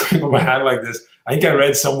I was going with my hand like this, I think I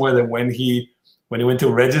read somewhere that when he went to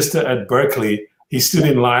register at Berkeley, he stood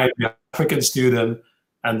in line, the African student,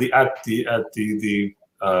 and the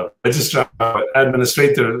registrar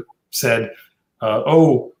administrator said,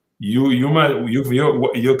 "Oh,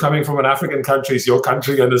 you're coming from an African country. Is your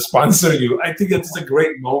country going to sponsor you?" I think it's a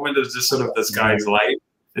great moment of just sort of this guy's life.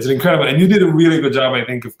 It's incredible, and you did a really good job, I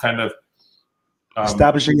think, of kind of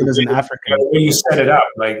establishing him as an African. The way you set it up,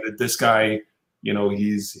 like that this guy,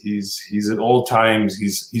 he's at all times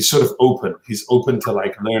he's sort of open. He's open to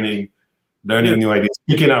like learning new ideas,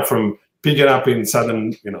 picking up in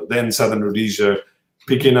southern, then Southern Rhodesia,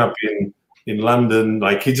 picking up in London.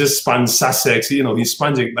 Like he just spun Sussex. He's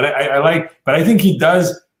sponging. But I think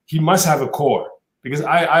he must have a core, because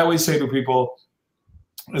I always say to people,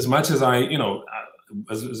 as much as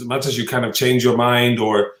as much as you kind of change your mind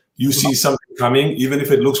or you see something coming, even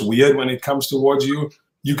if it looks weird when it comes towards you,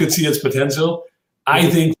 you could see its potential. I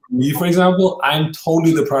think for me, for example, I'm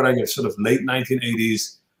totally the product of sort of late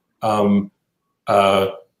 1980s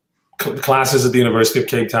classes at the University of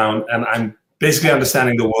Cape Town, and I'm basically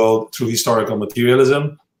understanding the world through historical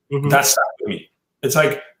materialism. That's not for me. It's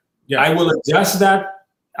like, I will adjust that.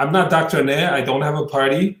 I'm not Dr. Nair. I don't have a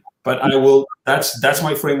party, but I will. That's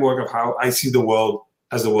my framework of how I see the world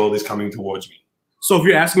as the world is coming towards me. So if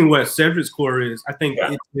you're asking what Cedric's core is, I think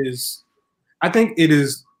it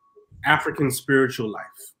is African spiritual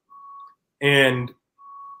life, and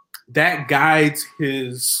that guides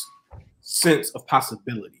his sense of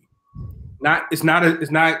possibility. It's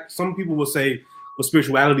not. Some people will say, well,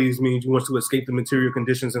 spirituality means you want to escape the material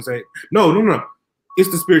conditions, and say, no.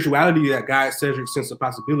 It's the spirituality that guides Cedric's sense of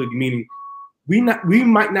possibility. Meaning, we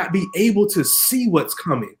might not be able to see what's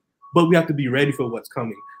coming, but we have to be ready for what's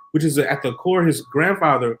coming. Which is at the core, his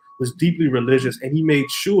grandfather was deeply religious, and he made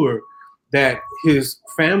sure that his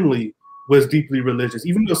family was deeply religious.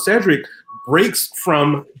 Even though Cedric breaks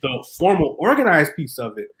from the formal organized piece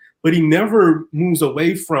of it, but he never moves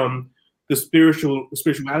away from the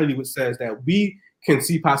spirituality, which says that we can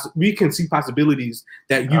see possibilities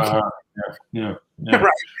that you can.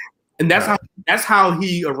 Right. And that's how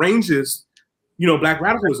he arranges, Black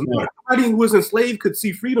radicalism. Nobody who was enslaved could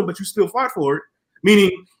see freedom, but you still fought for it.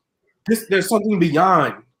 Meaning, there's something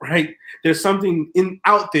beyond, right? There's something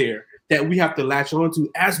out there that we have to latch on to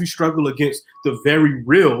as we struggle against the very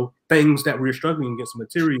real things that we're struggling against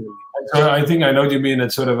materially. So I think I know what you mean.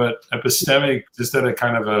 It's sort of an epistemic, just at a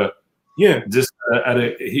kind of a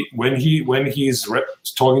when he's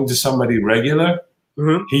talking to somebody regular,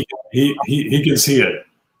 he can see it.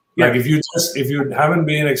 Yeah. Like if you haven't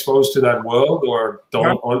been exposed to that world or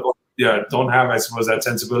don't, or don't have, I suppose, that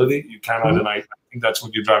sensibility, you cannot. And I think that's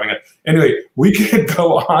what you're driving at. Anyway, we can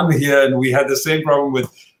go on here, and we had the same problem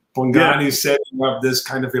with Bongani setting up this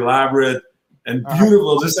kind of elaborate and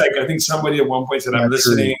beautiful. Just like I think somebody at one point said, "I'm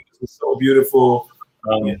listening. It's so beautiful."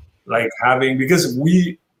 Like having, because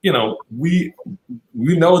we know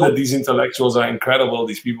that these intellectuals are incredible.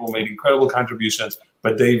 These people made incredible contributions,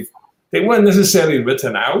 but they weren't necessarily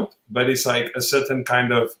written out. But it's like a certain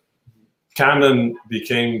kind of canon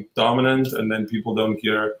became dominant, and then people don't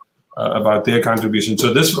hear about their contribution.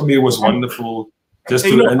 So this for me was wonderful. And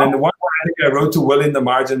then the one I think I wrote to Will in the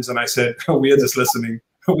margins, and I said, "We are just listening.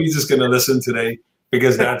 We're just going to listen today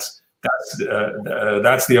because that's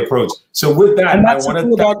the approach." So with that, and that's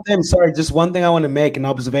about them. Sorry, just one thing I want to make an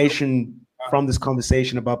observation from this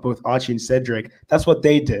conversation about both Archie and Cedric. That's what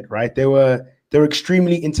they did, right? They were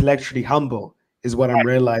extremely intellectually humble, is what I'm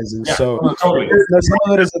realizing. Yeah, so totally. Some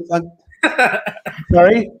of it is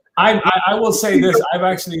sorry. I will say this. I've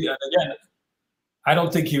actually, again, I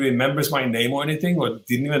don't think he remembers my name or anything, or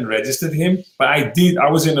didn't even register him. But I did.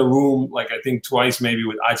 I was in a room, like I think twice maybe,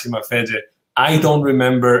 with Archie Mafeje. I don't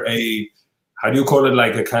remember how do you call it,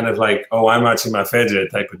 like a kind of like, oh, I'm Archie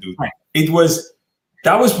Mafeje type of dude. Right.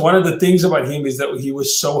 That was one of the things about him, is that he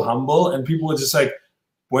was so humble, and people were just like,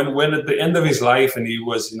 when at the end of his life and he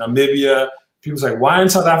was in Namibia, people was like, why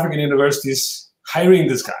aren't South African universities hiring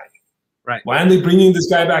this guy? Right. Why aren't they bringing this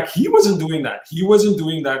guy back? He wasn't doing that. He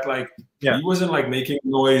like, he wasn't like making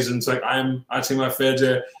noise and it's like, I'm Archie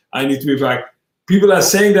Mafeje, I need to be back. People are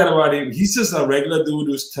saying that about him. He's just a regular dude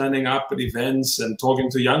who's turning up at events and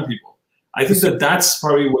talking to young people. I think that's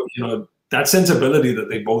probably what, that sensibility that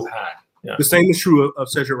they both had. Yeah. The same is true of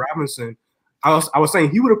Cedric Robinson. I was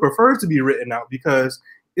saying he would have preferred to be written out because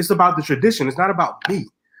it's about the tradition. It's not about me.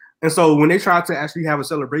 And so when they tried to actually have a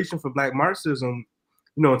celebration for Black Marxism,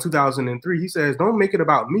 in 2003, he says, don't make it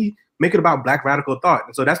about me, make it about Black radical thought.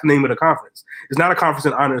 And so that's the name of the conference. It's not a conference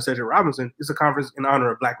in honor of Cedric Robinson. It's a conference in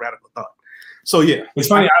honor of Black radical thought. So yeah. It's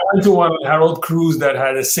funny. I went to one with Harold Cruz that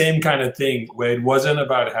had the same kind of thing, where it wasn't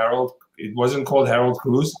about Harold. It wasn't called Harold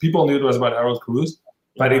Cruz. People knew it was about Harold Cruz,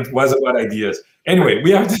 but it was about ideas. Anyway,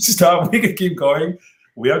 we have to stop. We can keep going.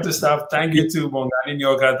 We have to stop. Thank you to Bongani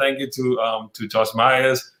Nyoka. Thank you to Josh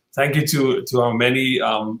Myers. Thank you to our many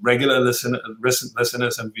regular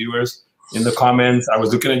listeners and viewers in the comments. I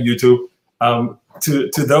was looking at YouTube.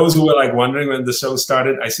 To those who were like wondering when the show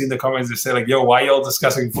started, I see in the comments they say like, "Yo, why y'all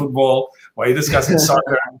discussing football? Why are you discussing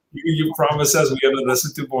soccer? You promised us we're going to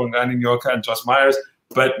listen to Bongani Nyoka and Josh Myers."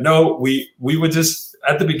 But no, we were just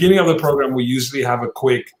at the beginning of the program. We usually have a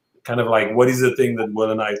quick kind of like, what is the thing that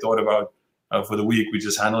Will and I thought about for the week? We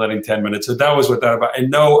just handle it in 10 minutes. So that was what that about.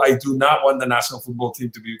 And no, I do not want the national football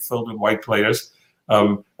team to be filled with white players.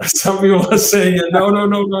 Some people are saying,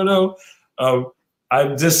 no.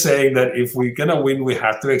 I'm just saying that if we're gonna win, we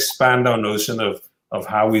have to expand our notion of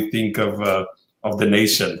how we think of the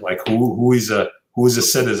nation, like who is a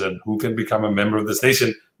citizen, who can become a member of this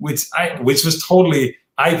nation. Which was totally,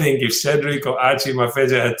 I think, if Cedric or Archie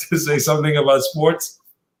Mafeje had to say something about sports,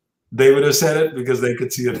 they would have said it because they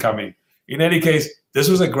could see it coming. In any case, this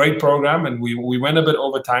was a great program, and we went a bit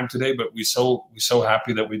over time today, but we're so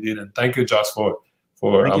happy that we did. And thank you, Josh, for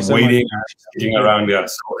waiting and sticking around. Yeah.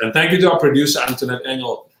 And thank you to our producer, Antoinette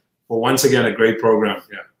Engel, for once again a great program.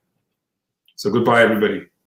 Yeah. So goodbye, everybody.